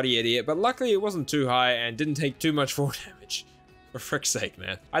like a bloody idiot, but luckily it wasn't too high and didn't take too much fall damage. For frick's sake,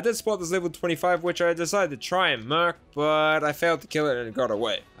 man. I did spot this level 25, which I decided to try and murk, but I failed to kill it and it got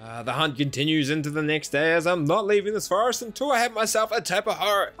away. The hunt continues into the next day as I'm not leaving this forest until I have myself a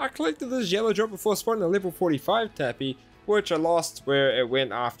Tapahara. I collected this yellow drop before spawning a level 45 Tappy, which I lost where it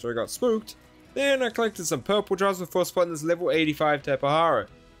went after I got spooked. Then I collected some purple drops before spawning this level 85 Tapahara,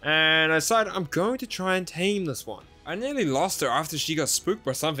 and I decided I'm going to try and tame this one. I nearly lost her after she got spooked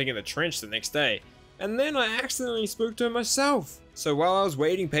by something in the trench the next day, and then I accidentally spooked her myself. So while I was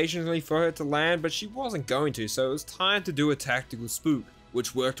waiting patiently for her to land, but she wasn't going to, so it was time to do a tactical spook,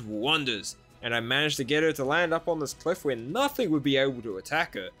 which worked wonders, and I managed to get her to land up on this cliff where nothing would be able to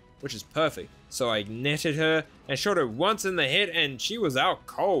attack her, which is perfect. So I netted her and shot her once in the head and she was out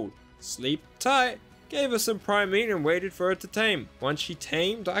cold. Sleep tight. Gave her some prime meat and waited for her to tame. Once she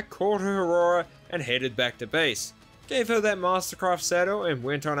tamed, I caught her Aurora and headed back to base. Gave her that Mastercraft saddle and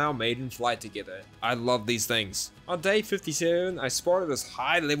went on our maiden flight together. I love these things. On day 57, I spotted this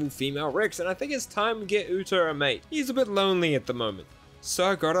high level female Rex and I think it's time to get Uta a mate. He's a bit lonely at the moment. So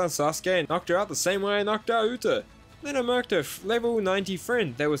I got on Sasuke and knocked her out the same way I knocked out Uta. Then I marked a level 90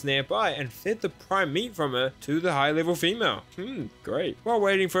 friend that was nearby and fed the prime meat from her to the high level female. Great. While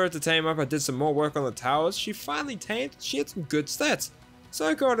waiting for her to tame up, I did some more work on the towers. She finally tamed, she had some good stats. So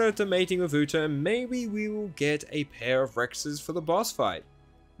I got her to mating with Uta, and maybe we will get a pair of Rexes for the boss fight.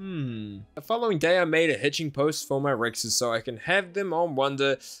 The following day I made a hitching post for my Rexes so I can have them on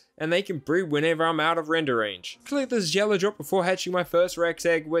Wonder and they can breed whenever I'm out of render range. Collect this yellow drop before hatching my first Rex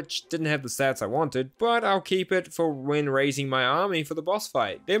egg, which didn't have the stats I wanted, but I'll keep it for when raising my army for the boss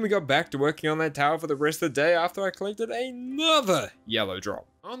fight. Then we got back to working on that tower for the rest of the day after I collected another yellow drop.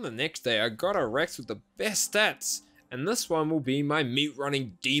 On the next day I got a Rex with the best stats, and this one will be my meat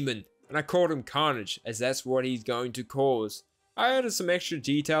running demon, and I called him Carnage as that's what he's going to cause. I added some extra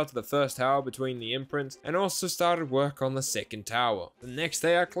detail to the first tower between the imprints and also started work on the second tower. The next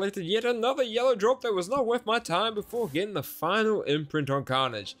day I collected yet another yellow drop that was not worth my time before getting the final imprint on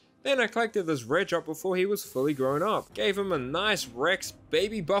Carnage. Then I collected this red drop before he was fully grown up, gave him a nice Rex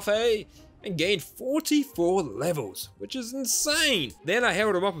baby buffet, and gained 44 levels, which is insane. Then I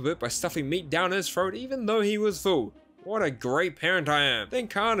held him up a bit by stuffing meat down his throat even though he was full. What a great parent I am. Then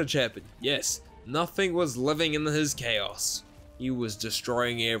Carnage happened. Yes, nothing was living in his chaos. He was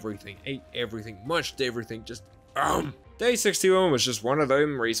destroying everything, ate everything, munched everything, just Day 61 was just one of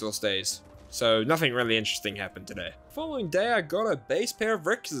them resource days, so nothing really interesting happened today. Following day I got a base pair of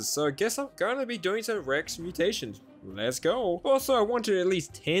Rexes, so I guess I'm gonna be doing some Rex mutations. Let's go. Also, I wanted at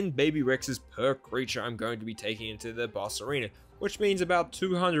least 10 baby Rexes per creature I'm going to be taking into the boss arena, which means about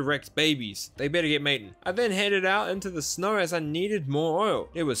 200 Rex babies. They better get mating. I then headed out into the snow as I needed more oil.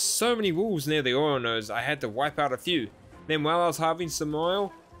 There was so many wolves near the oil nose, I had to wipe out a few. Then while I was harvesting some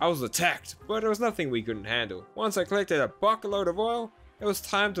oil, I was attacked, but there was nothing we couldn't handle. Once I collected a bucket-load of oil, it was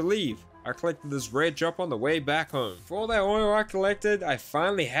time to leave. I collected this red drop on the way back home. For all that oil I collected, I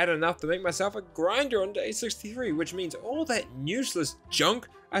finally had enough to make myself a grinder on day 63, which means all that useless junk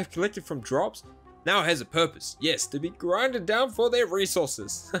I've collected from drops now has a purpose. Yes, to be grinded down for their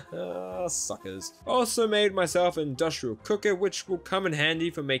resources. Suckers. Also made myself an industrial cooker, which will come in handy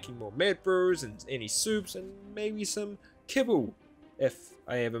for making more med brews and any soups and maybe some kibble, if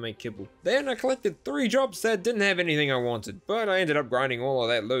I ever make kibble. Then I collected 3 drops that didn't have anything I wanted, but I ended up grinding all of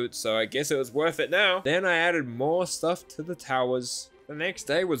that loot, so I guess it was worth it now. Then I added more stuff to the towers. The next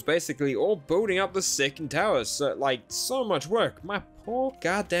day was basically all building up the second tower, so like so much work. My poor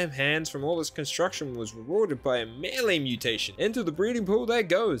goddamn hands from all this construction was rewarded by a melee mutation. Into the breeding pool that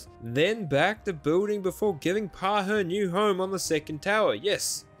goes. Then back to building before giving Pa her new home on the second tower.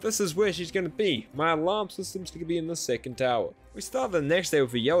 Yes, this is where she's gonna be. My alarm system's gonna be in the second tower. We started the next day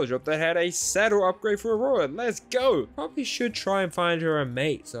with a yellow drop that had a saddle upgrade for Aurora. Let's go! Probably should try and find her a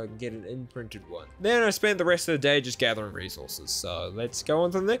mate so I can get an imprinted one. Then I spent the rest of the day just gathering resources, so let's go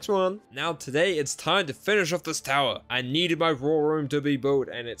on to the next one. Now today it's time to finish off this tower. I needed my war room to be built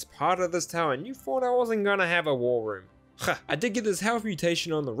and it's part of this tower, and you thought I wasn't gonna have a war room. I did get this health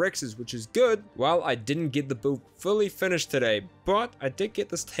mutation on the Rexes, which is good. Well, I didn't get the build fully finished today, but I did get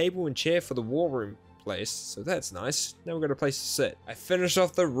this table and chair for the war room place, so that's nice. Now we've got a place to sit. I finished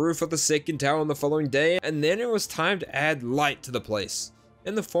off the roof of the second tower on the following day, and then it was time to add light to the place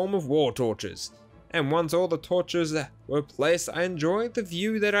in the form of war torches. And once all the torches were placed, I enjoyed the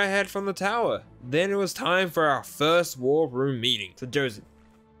view that I had from the tower. Then it was time for our first war room meeting. So Joseph,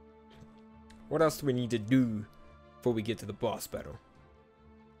 what else do we need to do before we get to the boss battle?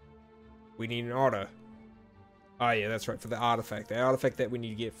 We need an order. Oh yeah, that's right, for the artifact. The artifact that we need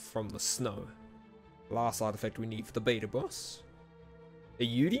to get from the snow. Last artifact we need for the beta boss. A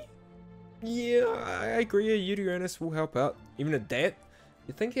Yudi? Yeah, I agree, a Yudi Ernest will help out. Even a dad?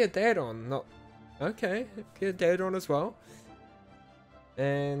 You think he had dad on? Not. Okay, he had dad on as well.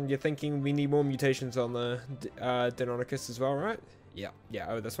 And you're thinking we need more mutations on the Deinonychus as well, right? Yeah,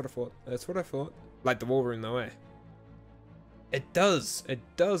 oh, that's what I thought. That's what I thought. Like the war room though, eh? It does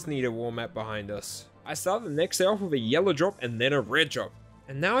need a war map behind us. I started the next day off with a yellow drop and then a red drop.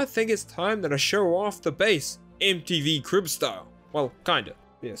 And now I think it's time that I show off the base, MTV Crib style. Well, kinda.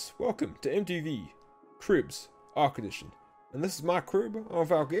 Yes, welcome to MTV Cribs Arc Edition. And this is my crib on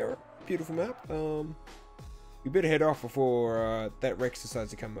Valguero. Beautiful map. We better head off before that Rex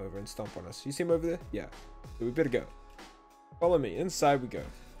decides to come over and stomp on us. You see him over there? Yeah. So we better go. Follow me. Inside we go.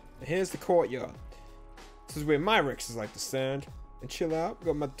 And here's the courtyard. This is where my Rexes like to stand and chill out. We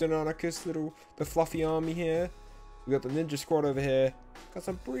got my Deinonychus, the fluffy army here. We got the ninja squad over here. Got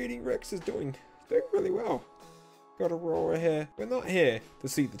some breeding Rexes doing really well. Got Aurora here. We're not here to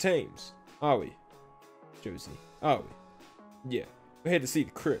see the tames, are we, Josie? Are we? Yeah, we're here to see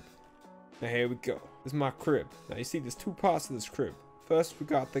the crib. Now here we go. This is my crib. Now you see there's 2 parts to this crib. First we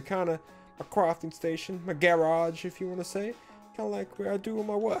got the kind of my crafting station, my garage, if you want to say. Kind of like where I do all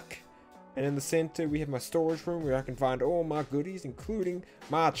my work. And in the center, we have my storage room where I can find all my goodies, including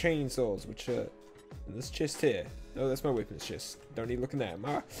my chainsaws, which are in this chest here. No, that's my weapons chest. Don't need looking at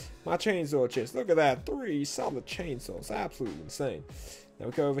my chainsaw chest. Look at that, 3 solid chainsaws, absolutely insane. Now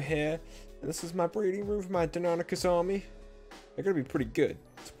we go over here, and this is my breeding room for my Deinonychus army. They're gonna be pretty good.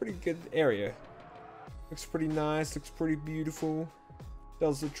 It's a pretty good area. Looks pretty nice, looks pretty beautiful.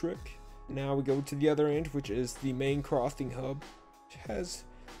 Does the trick. Now we go to the other end, which is the main crafting hub, which has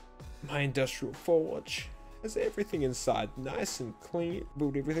my industrial forge. Has everything inside, nice and clean.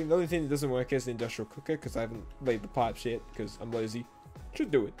 Build everything. The only thing that doesn't work is the industrial cooker, because I haven't laid the pipes yet, because I'm lazy.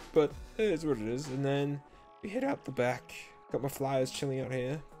 Should do it, but it is what it is. And then we head out the back. Got my flyers chilling out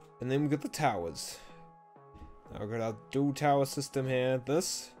here. And then we got the towers. Now we've got our dual tower system here.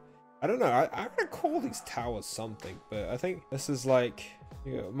 This, I don't know, I'm gonna call these towers something, but I think this is like,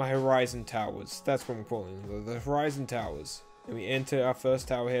 you know, my horizon towers. That's what I'm calling them, the horizon towers. And we enter our first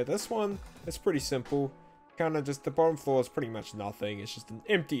tower here. This one is pretty simple. Kind of just, the bottom floor is pretty much nothing. It's just an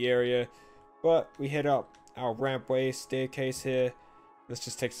empty area. But we head up our rampway staircase here. This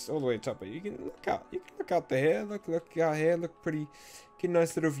just takes us all the way to the top. But you can look out. You can look out there. Look out here. Look pretty. Get a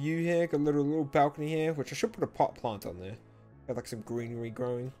nice little view here. Got a little balcony here, which I should put a pot plant on there. Got like some greenery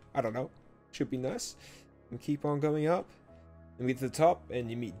growing. I don't know. Should be nice. And keep on going up. And we get to the top, and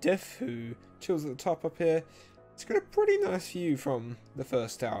you meet Diff, who chills at the top up here. It's got a pretty nice view from the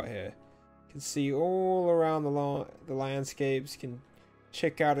first tower here. You can see all around the landscapes. You can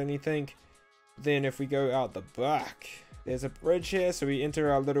check out anything. Then if we go out the back, there's a bridge here. So we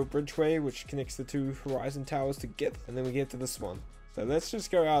enter our little bridgeway, which connects the 2 horizon towers together. And then we get to this one. So let's just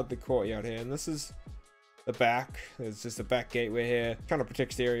go out the courtyard here. And this is the back. There's just a back gateway here. Kind of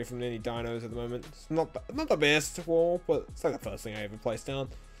protects the area from any dinos at the moment. It's not the best wall, but it's like the first thing I ever placed down.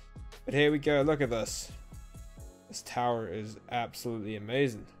 But here we go. Look at this. This tower is absolutely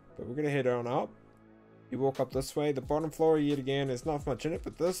amazing. But we're gonna head on up. You walk up this way. The bottom floor yet again, there's not much in it,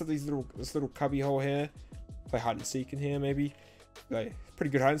 but this little cubby hole here. Play hide and seek in here maybe. Like, pretty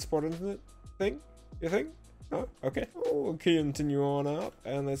good hiding spot, isn't it? You think? No? Okay. We'll continue on up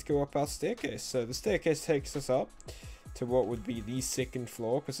and let's go up our staircase. So the staircase takes us up to what would be the 2nd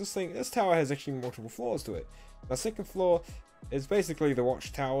floor, because this tower has actually multiple floors to it. The 2nd floor is basically the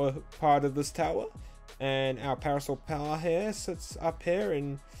watchtower part of this tower. And our parasol power here sits up here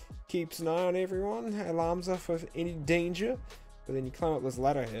and keeps an eye on everyone, alarms us of any danger. But then you climb up this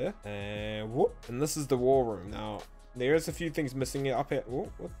ladder here, and whoop, and this is the war room. Now, there is a few things missing up here. Whoa,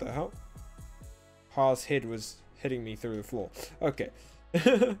 what the hell? Pa's head was hitting me through the floor. Okay.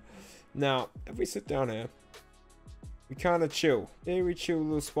 Now, if we sit down here, we kind of chill. Very chill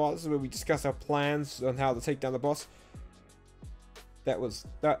little spot. This is where we discuss our plans on how to take down the boss.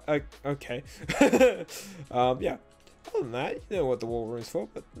 Okay. Yeah. Other than that, you know what the war room is for,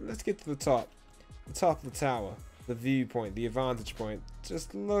 but let's get to the top. The top of the tower. The viewpoint, the advantage point.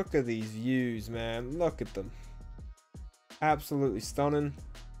 Just look at these views, man. Look at them. Absolutely stunning.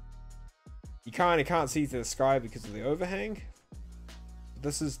 You kind of can't see to the sky because of the overhang.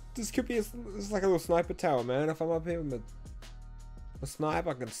 This could be this is like a little sniper tower, man. If I'm up here with a snipe,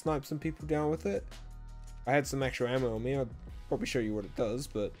 I can snipe some people down with it. If I had some actual ammo on me, I'd probably show you what it does,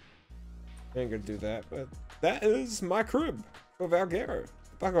 but I ain't gonna do that. But that is my crib for Valguero.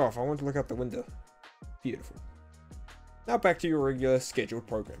 Fuck off, I want to look out the window. Beautiful. Now back to your regular scheduled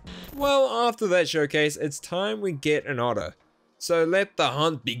program. Well, after that showcase, it's time we get an otter. So let the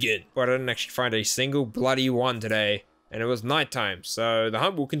hunt begin. But I didn't actually find a single bloody one today. And it was nighttime, so the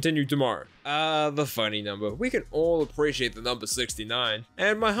hunt will continue tomorrow. The funny number. We can all appreciate the number 69.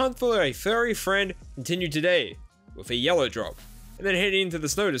 And my hunt for a furry friend continued today with a yellow drop. And then heading into the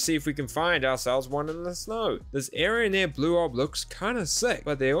snow to see if we can find ourselves one in the snow. This area near Blue Orb looks kinda sick,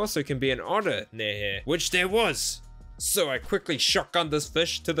 but there also can be an otter near here, which there was. So I quickly shotgunned this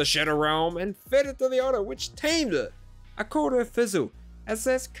fish to the Shadow Realm and fed it to the otter, which tamed it. I called her Fizzle, as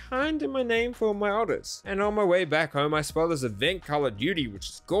that's kind of my name for my otters. And on my way back home, I spotted this event colored beauty, which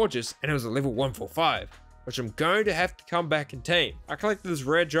is gorgeous, and it was a level 145, which I'm going to have to come back and tame. I collected this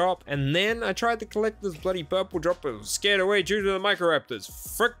red drop, and then I tried to collect this bloody purple drop, but was scared away due to the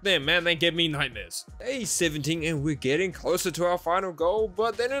Microraptors. Frick them, man, they give me nightmares. Day 17, and we're getting closer to our final goal,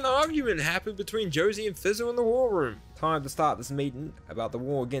 but then an argument happened between Josie and Fizzle in the war room. Time to start this meeting about the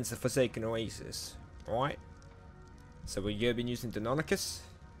war against the Forsaken Oasis. Alright? So we've been using Deinonychus.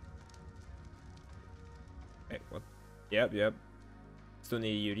 Hey, what? Yep. Still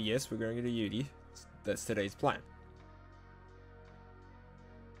need a Yudi. Yes, we're going to get a Yudi. That's today's plan.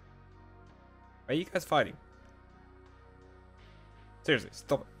 Why are you guys fighting? Seriously,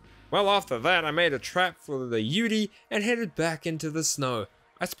 stop it. Well, after that, I made a trap for the Yudi and headed back into the snow.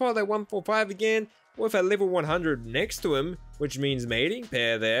 I spotted that 145 again with a level 100 next to him, which means mating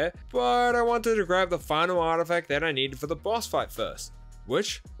pair there, but I wanted to grab the final artifact that I needed for the boss fight first,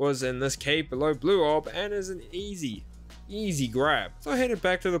 which was in this cave below Blue Orb and is an easy grab. So I headed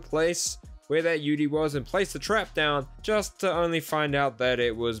back to the place where that Yudi was and placed the trap down, just to only find out that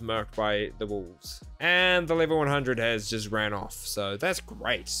it was marked by the wolves. And the level 100 has just ran off, so that's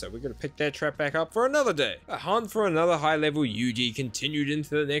great. So we're gonna pick that trap back up for another day. A hunt for another high level Yudi continued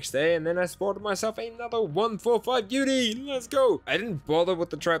into the next day, and then I spotted myself another 145 Yudi. Let's go. I didn't bother with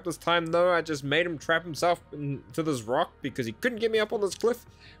the trap this time though. I just made him trap himself into this rock because he couldn't get me up on this cliff,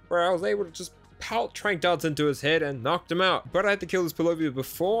 where I was able to just pout trank darts into his head and knocked him out. But I had to kill this Pullovia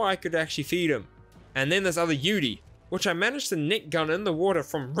before I could actually feed him. And then this other Yudi, which I managed to net gun in the water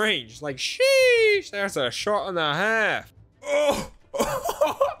from range. Like, sheesh, that's a shot and a half. Oh,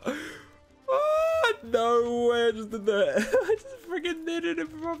 oh no way I just did that. I just freaking netted him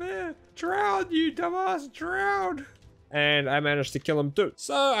from here. Drown, you dumbass, drown. And I managed to kill him too.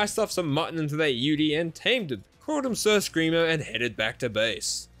 So I stuffed some mutton into that Yudi and tamed him. Called him Sir Screamer and headed back to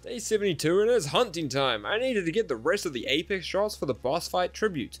base. Day 72 and it's hunting time. I needed to get the rest of the apex shots for the boss fight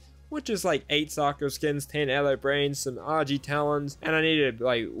tribute, which is like 8 Sarco skins, 10 Allo Brains, some RG Talons, and I needed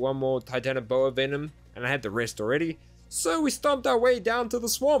like 1 more Titanic Boa Venom, and I had the rest already. So we stomped our way down to the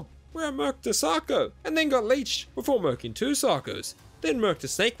swamp, where I murked a Sarco, and then got leeched before murking 2 Sarcos. Then murked a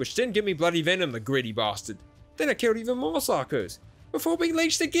snake, which didn't give me bloody venom, the greedy bastard. Then I killed even more Sarcos, before being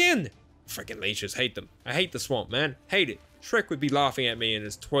leeched again. Freaking leeches, hate them. I hate the swamp, man. Hate it. Shrek would be laughing at me in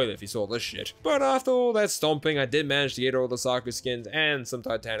his toilet if he saw this shit. But after all that stomping, I did manage to get all the Sarco skins and some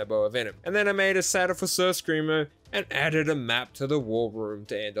Titanoboa Venom. And then I made a saddle for Sir Screamer and added a map to the war room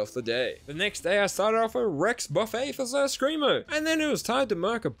to end off the day. The next day I started off a Rex buffet for Sir Screamer. And then it was time to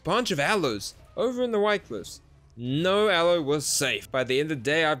mark a bunch of allos over in the White Cliffs. No allo was safe. By the end of the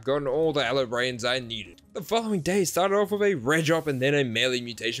day, I've gotten all the allo brains I needed. The following day started off with a red drop and then a melee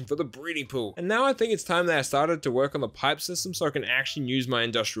mutation for the breeding pool. And now I think it's time that I started to work on the pipe system so I can actually use my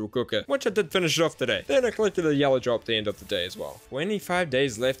industrial cooker, which I did finish it off today. Then I collected a yellow drop at the end of the day as well. 25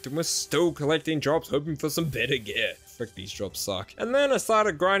 days left and we're still collecting drops, hoping for some better gear. Frick, these drops suck. And then I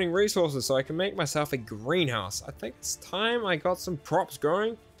started grinding resources so I can make myself a greenhouse. I think it's time I got some crops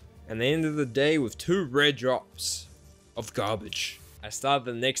growing. And the end of the day with 2 red drops of garbage. I started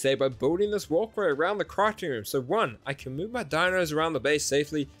the next day by building this walkway around the crafting room, so 1, I can move my dinos around the base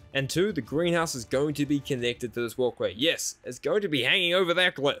safely, and 2, the greenhouse is going to be connected to this walkway. Yes, it's going to be hanging over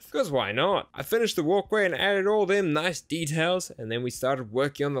that cliff, because why not? I finished the walkway and added all them nice details, and then we started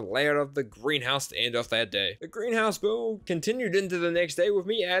working on the layout of the greenhouse to end off that day. The greenhouse build continued into the next day with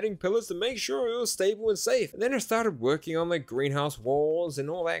me adding pillars to make sure it was stable and safe, and then I started working on the greenhouse walls and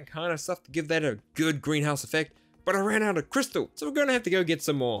all that kind of stuff to give that a good greenhouse effect. But I ran out of crystal, so we're gonna have to go get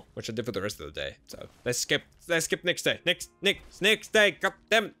some more, which I did for the rest of the day. So let's skip next day. Next day,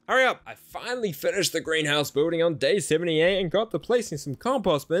 goddammit, hurry up. I finally finished the greenhouse building on day 78 and got to placing some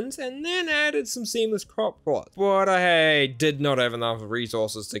compost bins and then added some seamless crop plots. But I did not have enough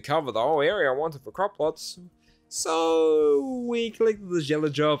resources to cover the whole area I wanted for crop plots. So we collected this yellow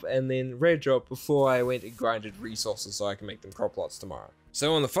job and then red job before I went and grinded resources so I can make them crop plots tomorrow.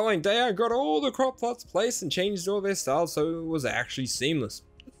 So on the following day I got all the crop plots placed and changed all their styles so it was actually seamless.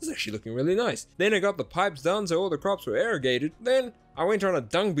 This is actually looking really nice. Then I got the pipes done so all the crops were irrigated. Then I went on a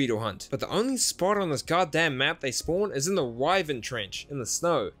dung beetle hunt. But the only spot on this goddamn map they spawn is in the wyvern trench in the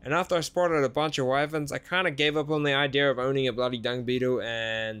snow. And after I spotted a bunch of wyverns, I kind of gave up on the idea of owning a bloody dung beetle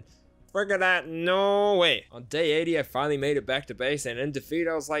and... Figure that, no way. On day 80, I finally made it back to base, and in defeat,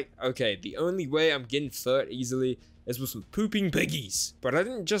 I was like, okay, the only way I'm getting furt easily is with some pooping piggies. But I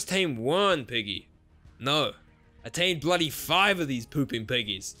didn't just tame 1 piggy. No, I tamed bloody 5 of these pooping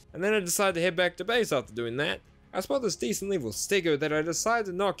piggies. And then I decided to head back to base after doing that. I spotted this decent level Stego that I decided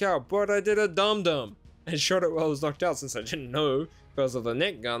to knock out, but I did a dum-dum. And shot it while it was knocked out since I didn't know because of the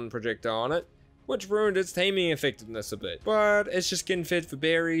net gun projectile on it, which ruined its taming effectiveness a bit. But it's just getting fed for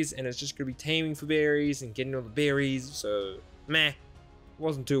berries, and it's just gonna be taming for berries and getting all the berries, so meh,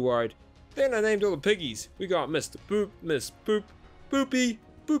 wasn't too worried. Then I named all the piggies. We got Mr. Poop, Miss Poop, Poopy,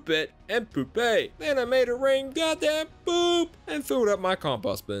 Poopette, and Poopay. Then I made a rain goddamn poop and filled up my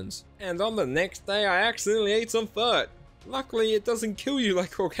compost bins. And on the next day I accidentally ate some furt. Luckily it doesn't kill you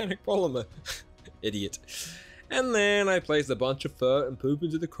like organic polymer. Idiot. And then I placed a bunch of fur and poop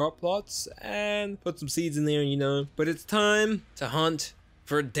into the crop plots and put some seeds in there, you know. But it's time to hunt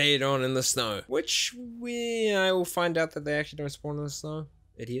for a Daedon in the snow, which I will find out that they actually don't spawn in the snow.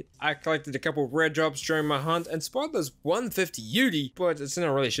 Idiot. I collected a couple of rare drops during my hunt and spotted this 150 Uti, but it's in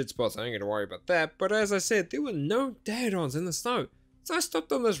a really shit spot, so I ain't gonna worry about that. But as I said, there were no Daedons in the snow. So I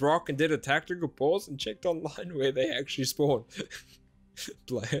stopped on this rock and did a tactical pause and checked online where they actually spawn.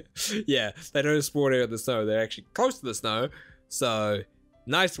 Yeah, they don't spawn here in the snow, they're actually close to the snow. So,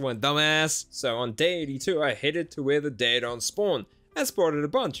 nice one, dumbass. So on day 82, I headed to where the Daedons spawn and spotted a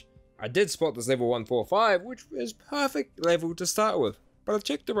bunch. I did spot this level 145, which is perfect level to start with. But I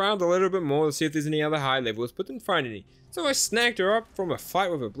checked around a little bit more to see if there's any other high levels, but didn't find any. So I snagged her up from a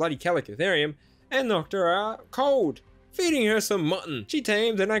fight with a bloody Calicotherium and knocked her out cold, feeding her some mutton. She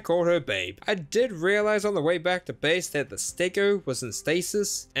tamed and I called her babe. I did realize on the way back to base that the Stego was in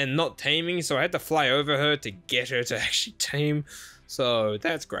stasis and not taming, so I had to fly over her to get her to actually tame. So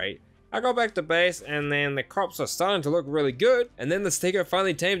that's great. I got back to base and then the crops are starting to look really good, and then the Stego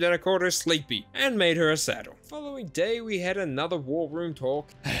finally tamed and I called her Sleepy and made her a saddle. Following day we had another war room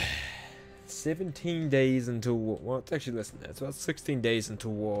talk. 17 days until war. Well, it's actually less than that. It's about 16 days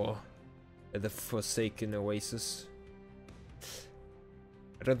until war at the Forsaken Oasis.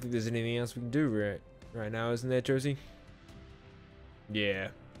 I don't think there's anything else we can do right now, isn't there, Josie? Yeah.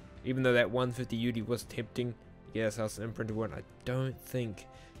 Even though that 150 Uti was tempting, yes, I was an imprinted one. I don't think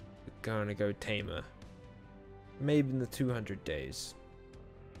we're gonna go tamer. Maybe in the 200 days.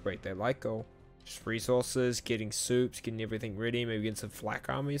 Break that light goal. Just resources, getting soups, getting everything ready. Maybe getting some flak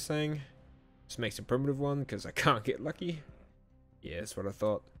armor, you're saying? Just make some primitive one because I can't get lucky. Yeah, that's what I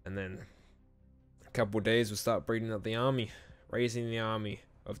thought. And then a couple of days we'll start breeding up the army, raising the army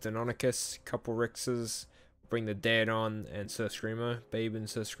of Deinonychus, couple Rexes, bring the Daedon and Sir Screamer, Babe and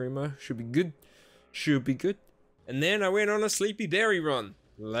Sir Screamer. Should be good. Should be good. And then I went on a Sleepy Berry run.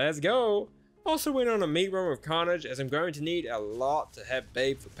 Let's go. Also went on a meat run with Carnage, as I'm going to need a lot to have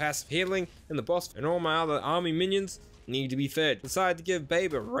Babe for passive healing, and the boss and all my other army minions need to be fed. Decided to give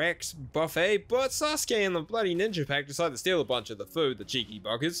Babe a Rex buffet, but Sasuke and the bloody ninja pack decided to steal a bunch of the food, the cheeky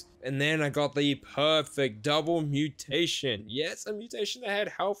buggers. And then I got the perfect double mutation. Yes, a mutation that had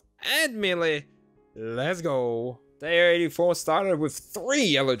health and melee. Let's go. Day 84 started with 3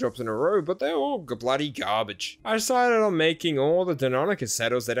 yellow drops in a row, but they're all bloody garbage. I decided on making all the Deinonychus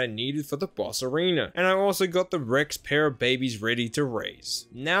saddles that I needed for the boss arena, and I also got the Rex pair of babies ready to raise.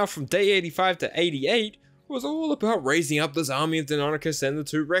 Now from day 85 to 88 was all about raising up this army of Deinonychus and the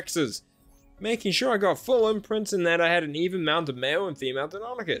 2 Rexes, making sure I got full imprints and that I had an even amount of male and female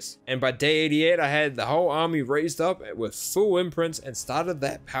Deinonychus. And by day 88 I had the whole army raised up with full imprints and started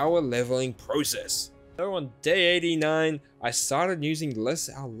that power leveling process. So on day 89, I started using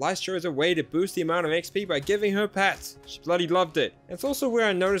our Lystra as a way to boost the amount of XP by giving her pats. She bloody loved it. And it's also where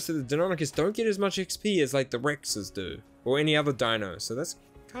I noticed that the Deinonychus don't get as much XP as like the Rexes do, or any other dino, so that's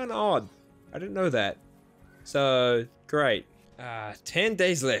kinda odd. I didn't know that. So, great. 10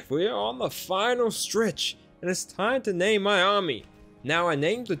 days left, we are on the final stretch, and it's time to name my army. Now I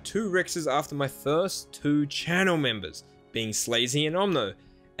named the 2 Rexes after my first 2 channel members, being Slazy and Omno.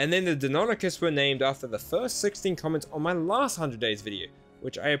 And then the Deinonychus were named after the first 16 comments on my last 100 days video,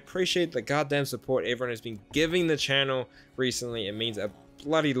 which I appreciate the goddamn support everyone has been giving the channel recently. It means a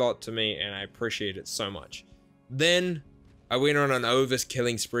bloody lot to me and I appreciate it so much. Then I went on an Ovis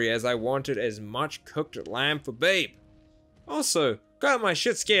killing spree as I wanted as much cooked lamb for Babe. Also, got my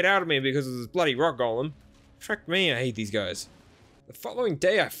shit scared out of me because of this bloody rock golem. Fuck me, I hate these guys. The following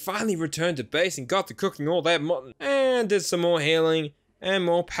day I finally returned to base and got to cooking all that mutton and did some more healing and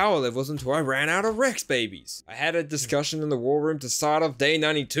more power levels until I ran out of Rex babies. I had a discussion in the war room to start off day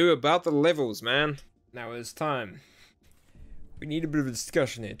 92 about the levels, man. Now it's time. We need a bit of a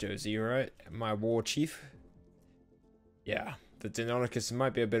discussion here, Josie, alright? My war chief? Yeah, the Deinonychus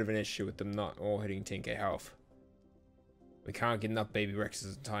might be a bit of an issue with them not all hitting 10k health. We can't get enough baby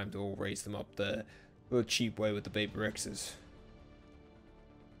Rexes in time to all raise them up the cheap way with the baby Rexes.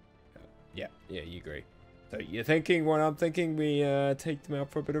 Yeah, you agree. So you're thinking what I'm thinking, we take them out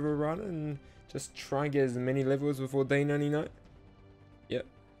for a bit of a run and just try and get as many levels before day 99? Yep.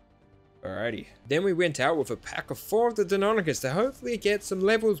 Alrighty. Then we went out with a pack of 4 of the Deinonychus to hopefully get some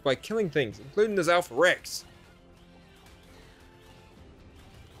levels by killing things, including this Alpha Rex.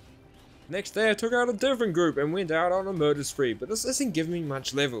 Next day I took out a different group and went out on a murder spree, but this isn't giving me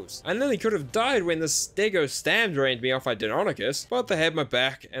much levels. I nearly could have died when the Stego Stam drained me off my Deinonychus, but they had my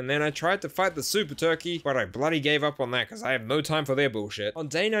back, and then I tried to fight the Super Turkey, but I bloody gave up on that because I have no time for their bullshit. On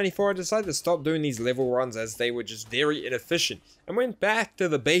day 94 I decided to stop doing these level runs as they were just very inefficient, and went back to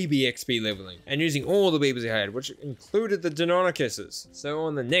the baby XP leveling, and using all the babies I had, which included the Deinonychuses. So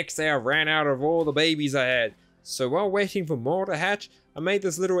on the next day I ran out of all the babies I had. So while waiting for more to hatch, I made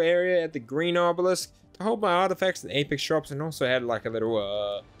this little area at the green obelisk to I hold my artifacts in Apex shops and also had like a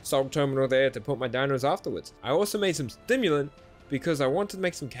little salt terminal there to put my dinos afterwards. I also made some stimulant because I wanted to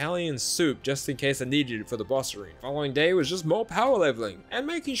make some Callian soup just in case I needed it for the boss arena. Following day was just more power leveling and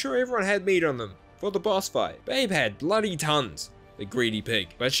making sure everyone had meat on them for the boss fight. Babe had bloody tons. The greedy pig,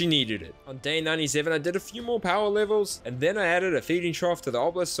 but she needed it. On day 97, I did a few more power levels, and then I added a feeding trough to the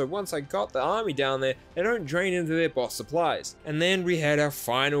obelisk, so once I got the army down there, they don't drain into their boss supplies. And then we had our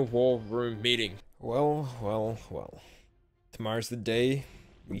final war room meeting. Well. Tomorrow's the day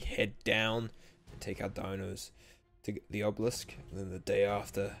we head down and take our dinos to the obelisk, and then the day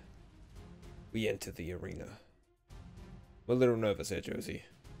after, we enter the arena. I'm a little nervous here, Josie.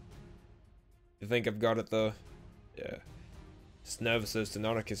 You think I've got it though? Yeah. Just nervous as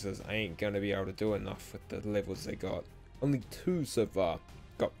Deinonychus I ain't gonna be able to do enough with the levels they got. Only 2 so far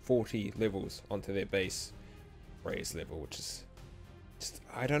got 40 levels onto their base raise level, which is just,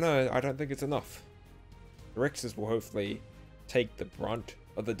 I don't know, I don't think it's enough. The Rexes will hopefully take the brunt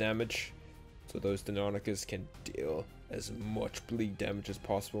of the damage, so those Deinonychus can deal as much bleed damage as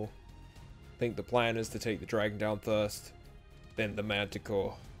possible. I think the plan is to take the Dragon down first, then the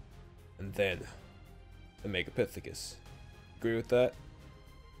Manticore, and then the Megapithecus. Agree with that?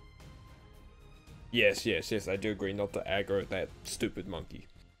 Yes, I do agree not to aggro that stupid monkey.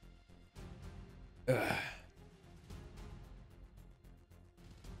 This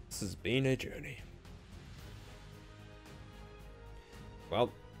has been a journey.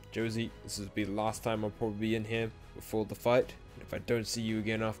 Well, Josie, this will be the last time I'll probably be in here before the fight. And if I don't see you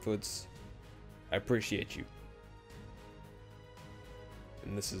again afterwards, I appreciate you.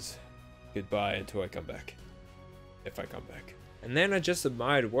 And this is goodbye until I come back. If I come back. And then I just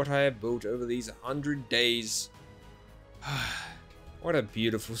admired what I have built over these 100 days. What a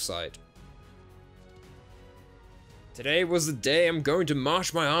beautiful sight. Today was the day I'm going to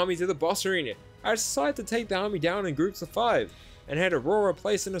march my army to the boss arena. I decided to take the army down in groups of 5, and had Aurora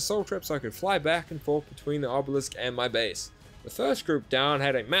place an assault trap so I could fly back and forth between the obelisk and my base. The first group down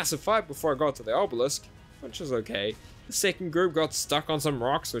had a massive fight before I got to the obelisk, which was okay. The second group got stuck on some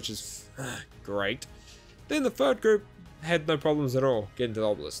rocks, which is great. Then the third group had no problems at all getting to the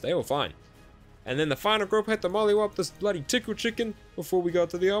obelisk. They were fine. And then the final group had to mollywop this bloody tickle chicken before we got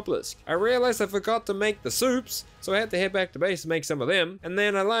to the obelisk. I realized I forgot to make the soups, so I had to head back to base to make some of them, and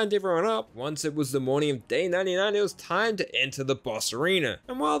then I lined everyone up. Once it was the morning of day 99, it was time to enter the boss arena.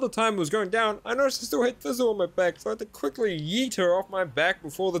 And while the timer was going down, I noticed I still had Fizzle on my back, so I had to quickly yeet her off my back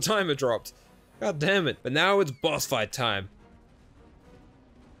before the timer dropped. God damn it. But now it's boss fight time.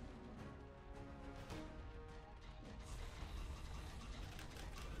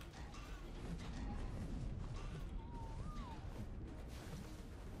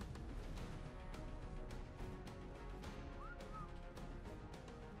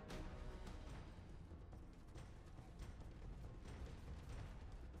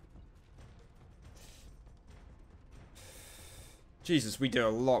 Jesus, we did a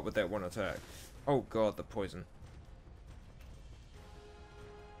lot with that one attack. Oh god, the poison.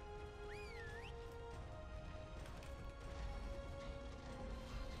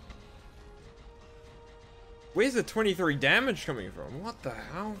 Where's the 23 damage coming from? What the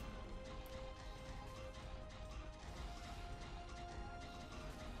hell?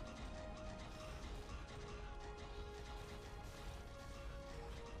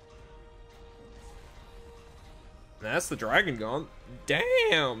 That's the dragon gone.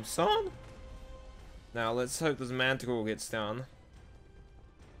 Damn, son. Now let's hope this manticore gets down.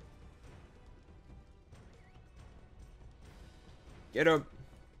 Get him.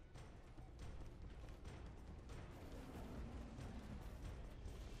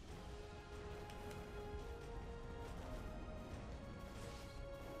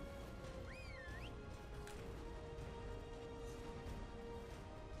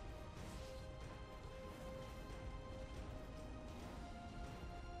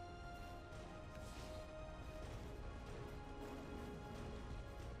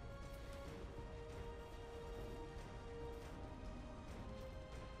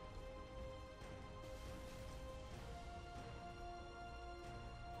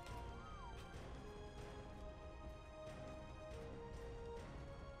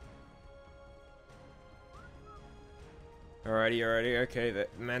 Alrighty, okay,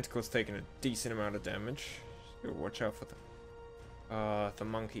 that Manticore's taking a decent amount of damage. Just watch out for the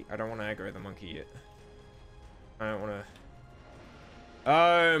monkey. I don't want to aggro the monkey yet. I don't want to...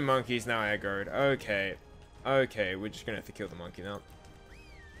 Oh, monkey's now aggroed. Okay. Okay, we're just gonna have to kill the monkey now.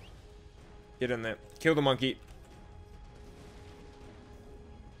 Get in there. Kill the monkey.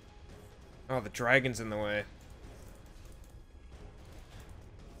 Oh, the dragon's in the way.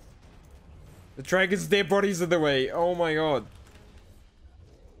 The dragon's dead bodies in the way. Oh my god.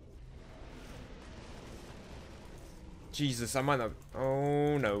 Jesus, I might not.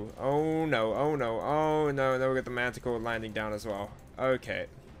 Oh no. Oh no. Oh no. Oh no. Then we got the manticore landing down as well. Okay.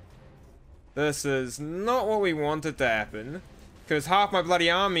 This is not what we wanted to happen. Because half my bloody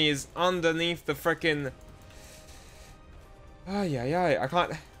army is underneath the frickin'. Oh yeah. I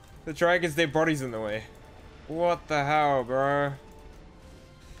can't. The dragon's dead bodies in the way. What the hell, bro?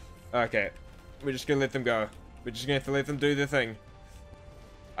 Okay. We're just gonna let them go. We're just gonna have to let them do their thing.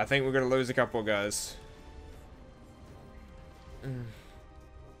 I think we're gonna lose a couple guys.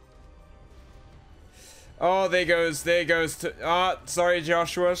 Oh, there goes to, oh, sorry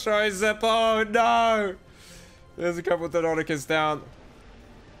Joshua, sorry Zip, oh no! There's a couple of Deinonychus down.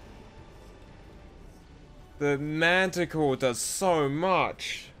 The Manticore does so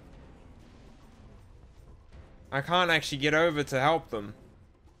much. I can't actually get over to help them.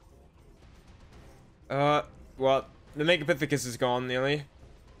 Well, the Megapithecus is gone nearly.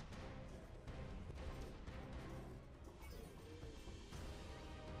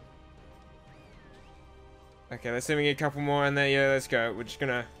 Okay, let's see if we get a couple more in there. Yeah, let's go. We're just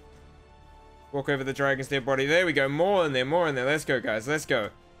gonna walk over the dragon's dead body. There we go. More in there, more in there. Let's go, guys. Let's go.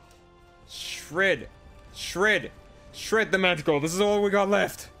 Shred. Shred. Shred the Manticore. This is all we got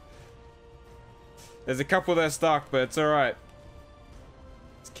left. There's a couple that are stuck, but it's alright.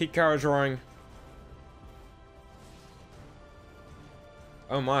 Let's keep courage roaring.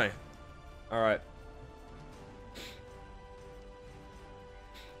 Oh my. Alright.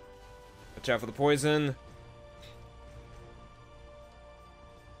 Watch out for the poison.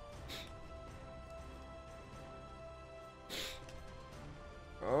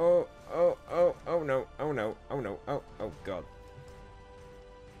 Oh god.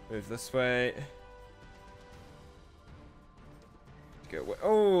 Move this way. Go away.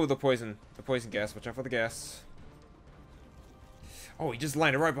 Oh, the poison gas. Watch out for the gas. Oh, he just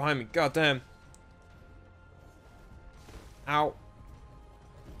landed right behind me. God damn. Ow.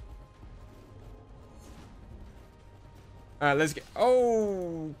 Alright, let's get.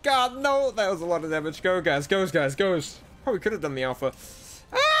 Oh, god, no. That was a lot of damage. Go, guys. Goes, guys. Goes. Probably could have done the alpha.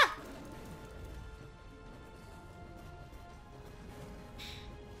 Ah!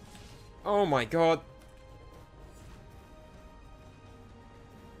 Oh my god.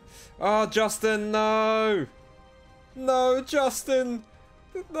 Oh, Justin, no. No, Justin.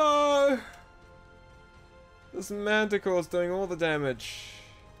 No. This Manticore's doing all the damage.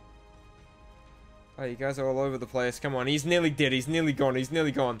 Oh, you guys are all over the place. Come on, he's nearly dead. He's nearly gone. He's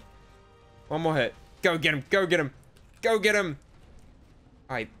nearly gone. One more hit. Go get him. Go get him. Go get him.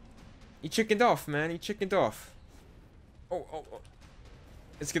 Alright. He chickened off, man. He chickened off. Oh.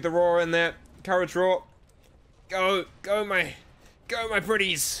 Let's get the roar in there. Courage roar. Go my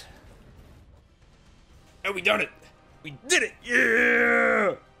pretties. Oh, we done it. We did it.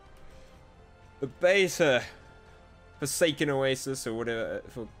 Yeah. The base, Forsaken Oasis or whatever.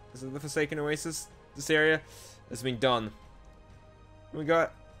 Is it the Forsaken Oasis? This area has been done. We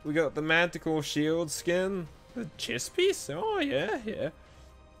got the Manticore shield skin, the chest piece. Oh yeah.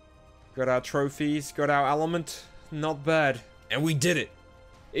 Got our trophies. Got our element. Not bad. And we did it.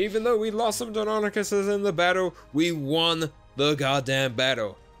 Even though we lost some Deinonychuses in the battle, we won the goddamn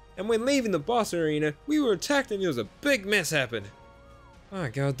battle. And when leaving the boss arena, we were attacked and there was a big mess happened. Ah,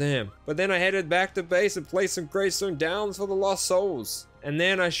 goddamn. But then I headed back to base and placed some gravestone downs for the lost souls. And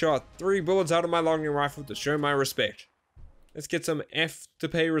then I shot 3 bullets out of my long rifle to show my respect. Let's get some F to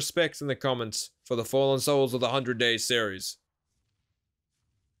pay respects in the comments for the fallen souls of the 100 Days series.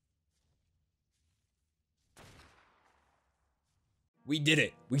 We did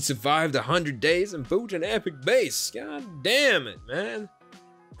it. We survived 100 days and built an epic base. God damn it, man.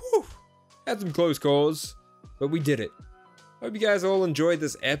 Whew. Had some close calls, but we did it. Hope you guys all enjoyed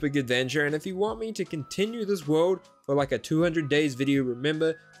this epic adventure, and if you want me to continue this world for like a 200 days video,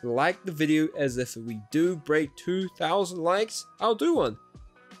 remember to like the video, as if we do break 2,000 likes, I'll do one.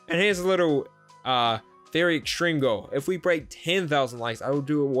 And here's a little very extreme goal. If we break 10,000 likes, I will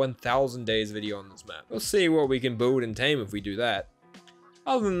do a 1,000 days video on this map. We'll see what we can build and tame if we do that.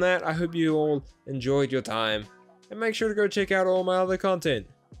 Other than that, I hope you all enjoyed your time, and make sure to go check out all my other content.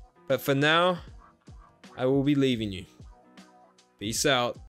 But for now, I will be leaving you. Peace out.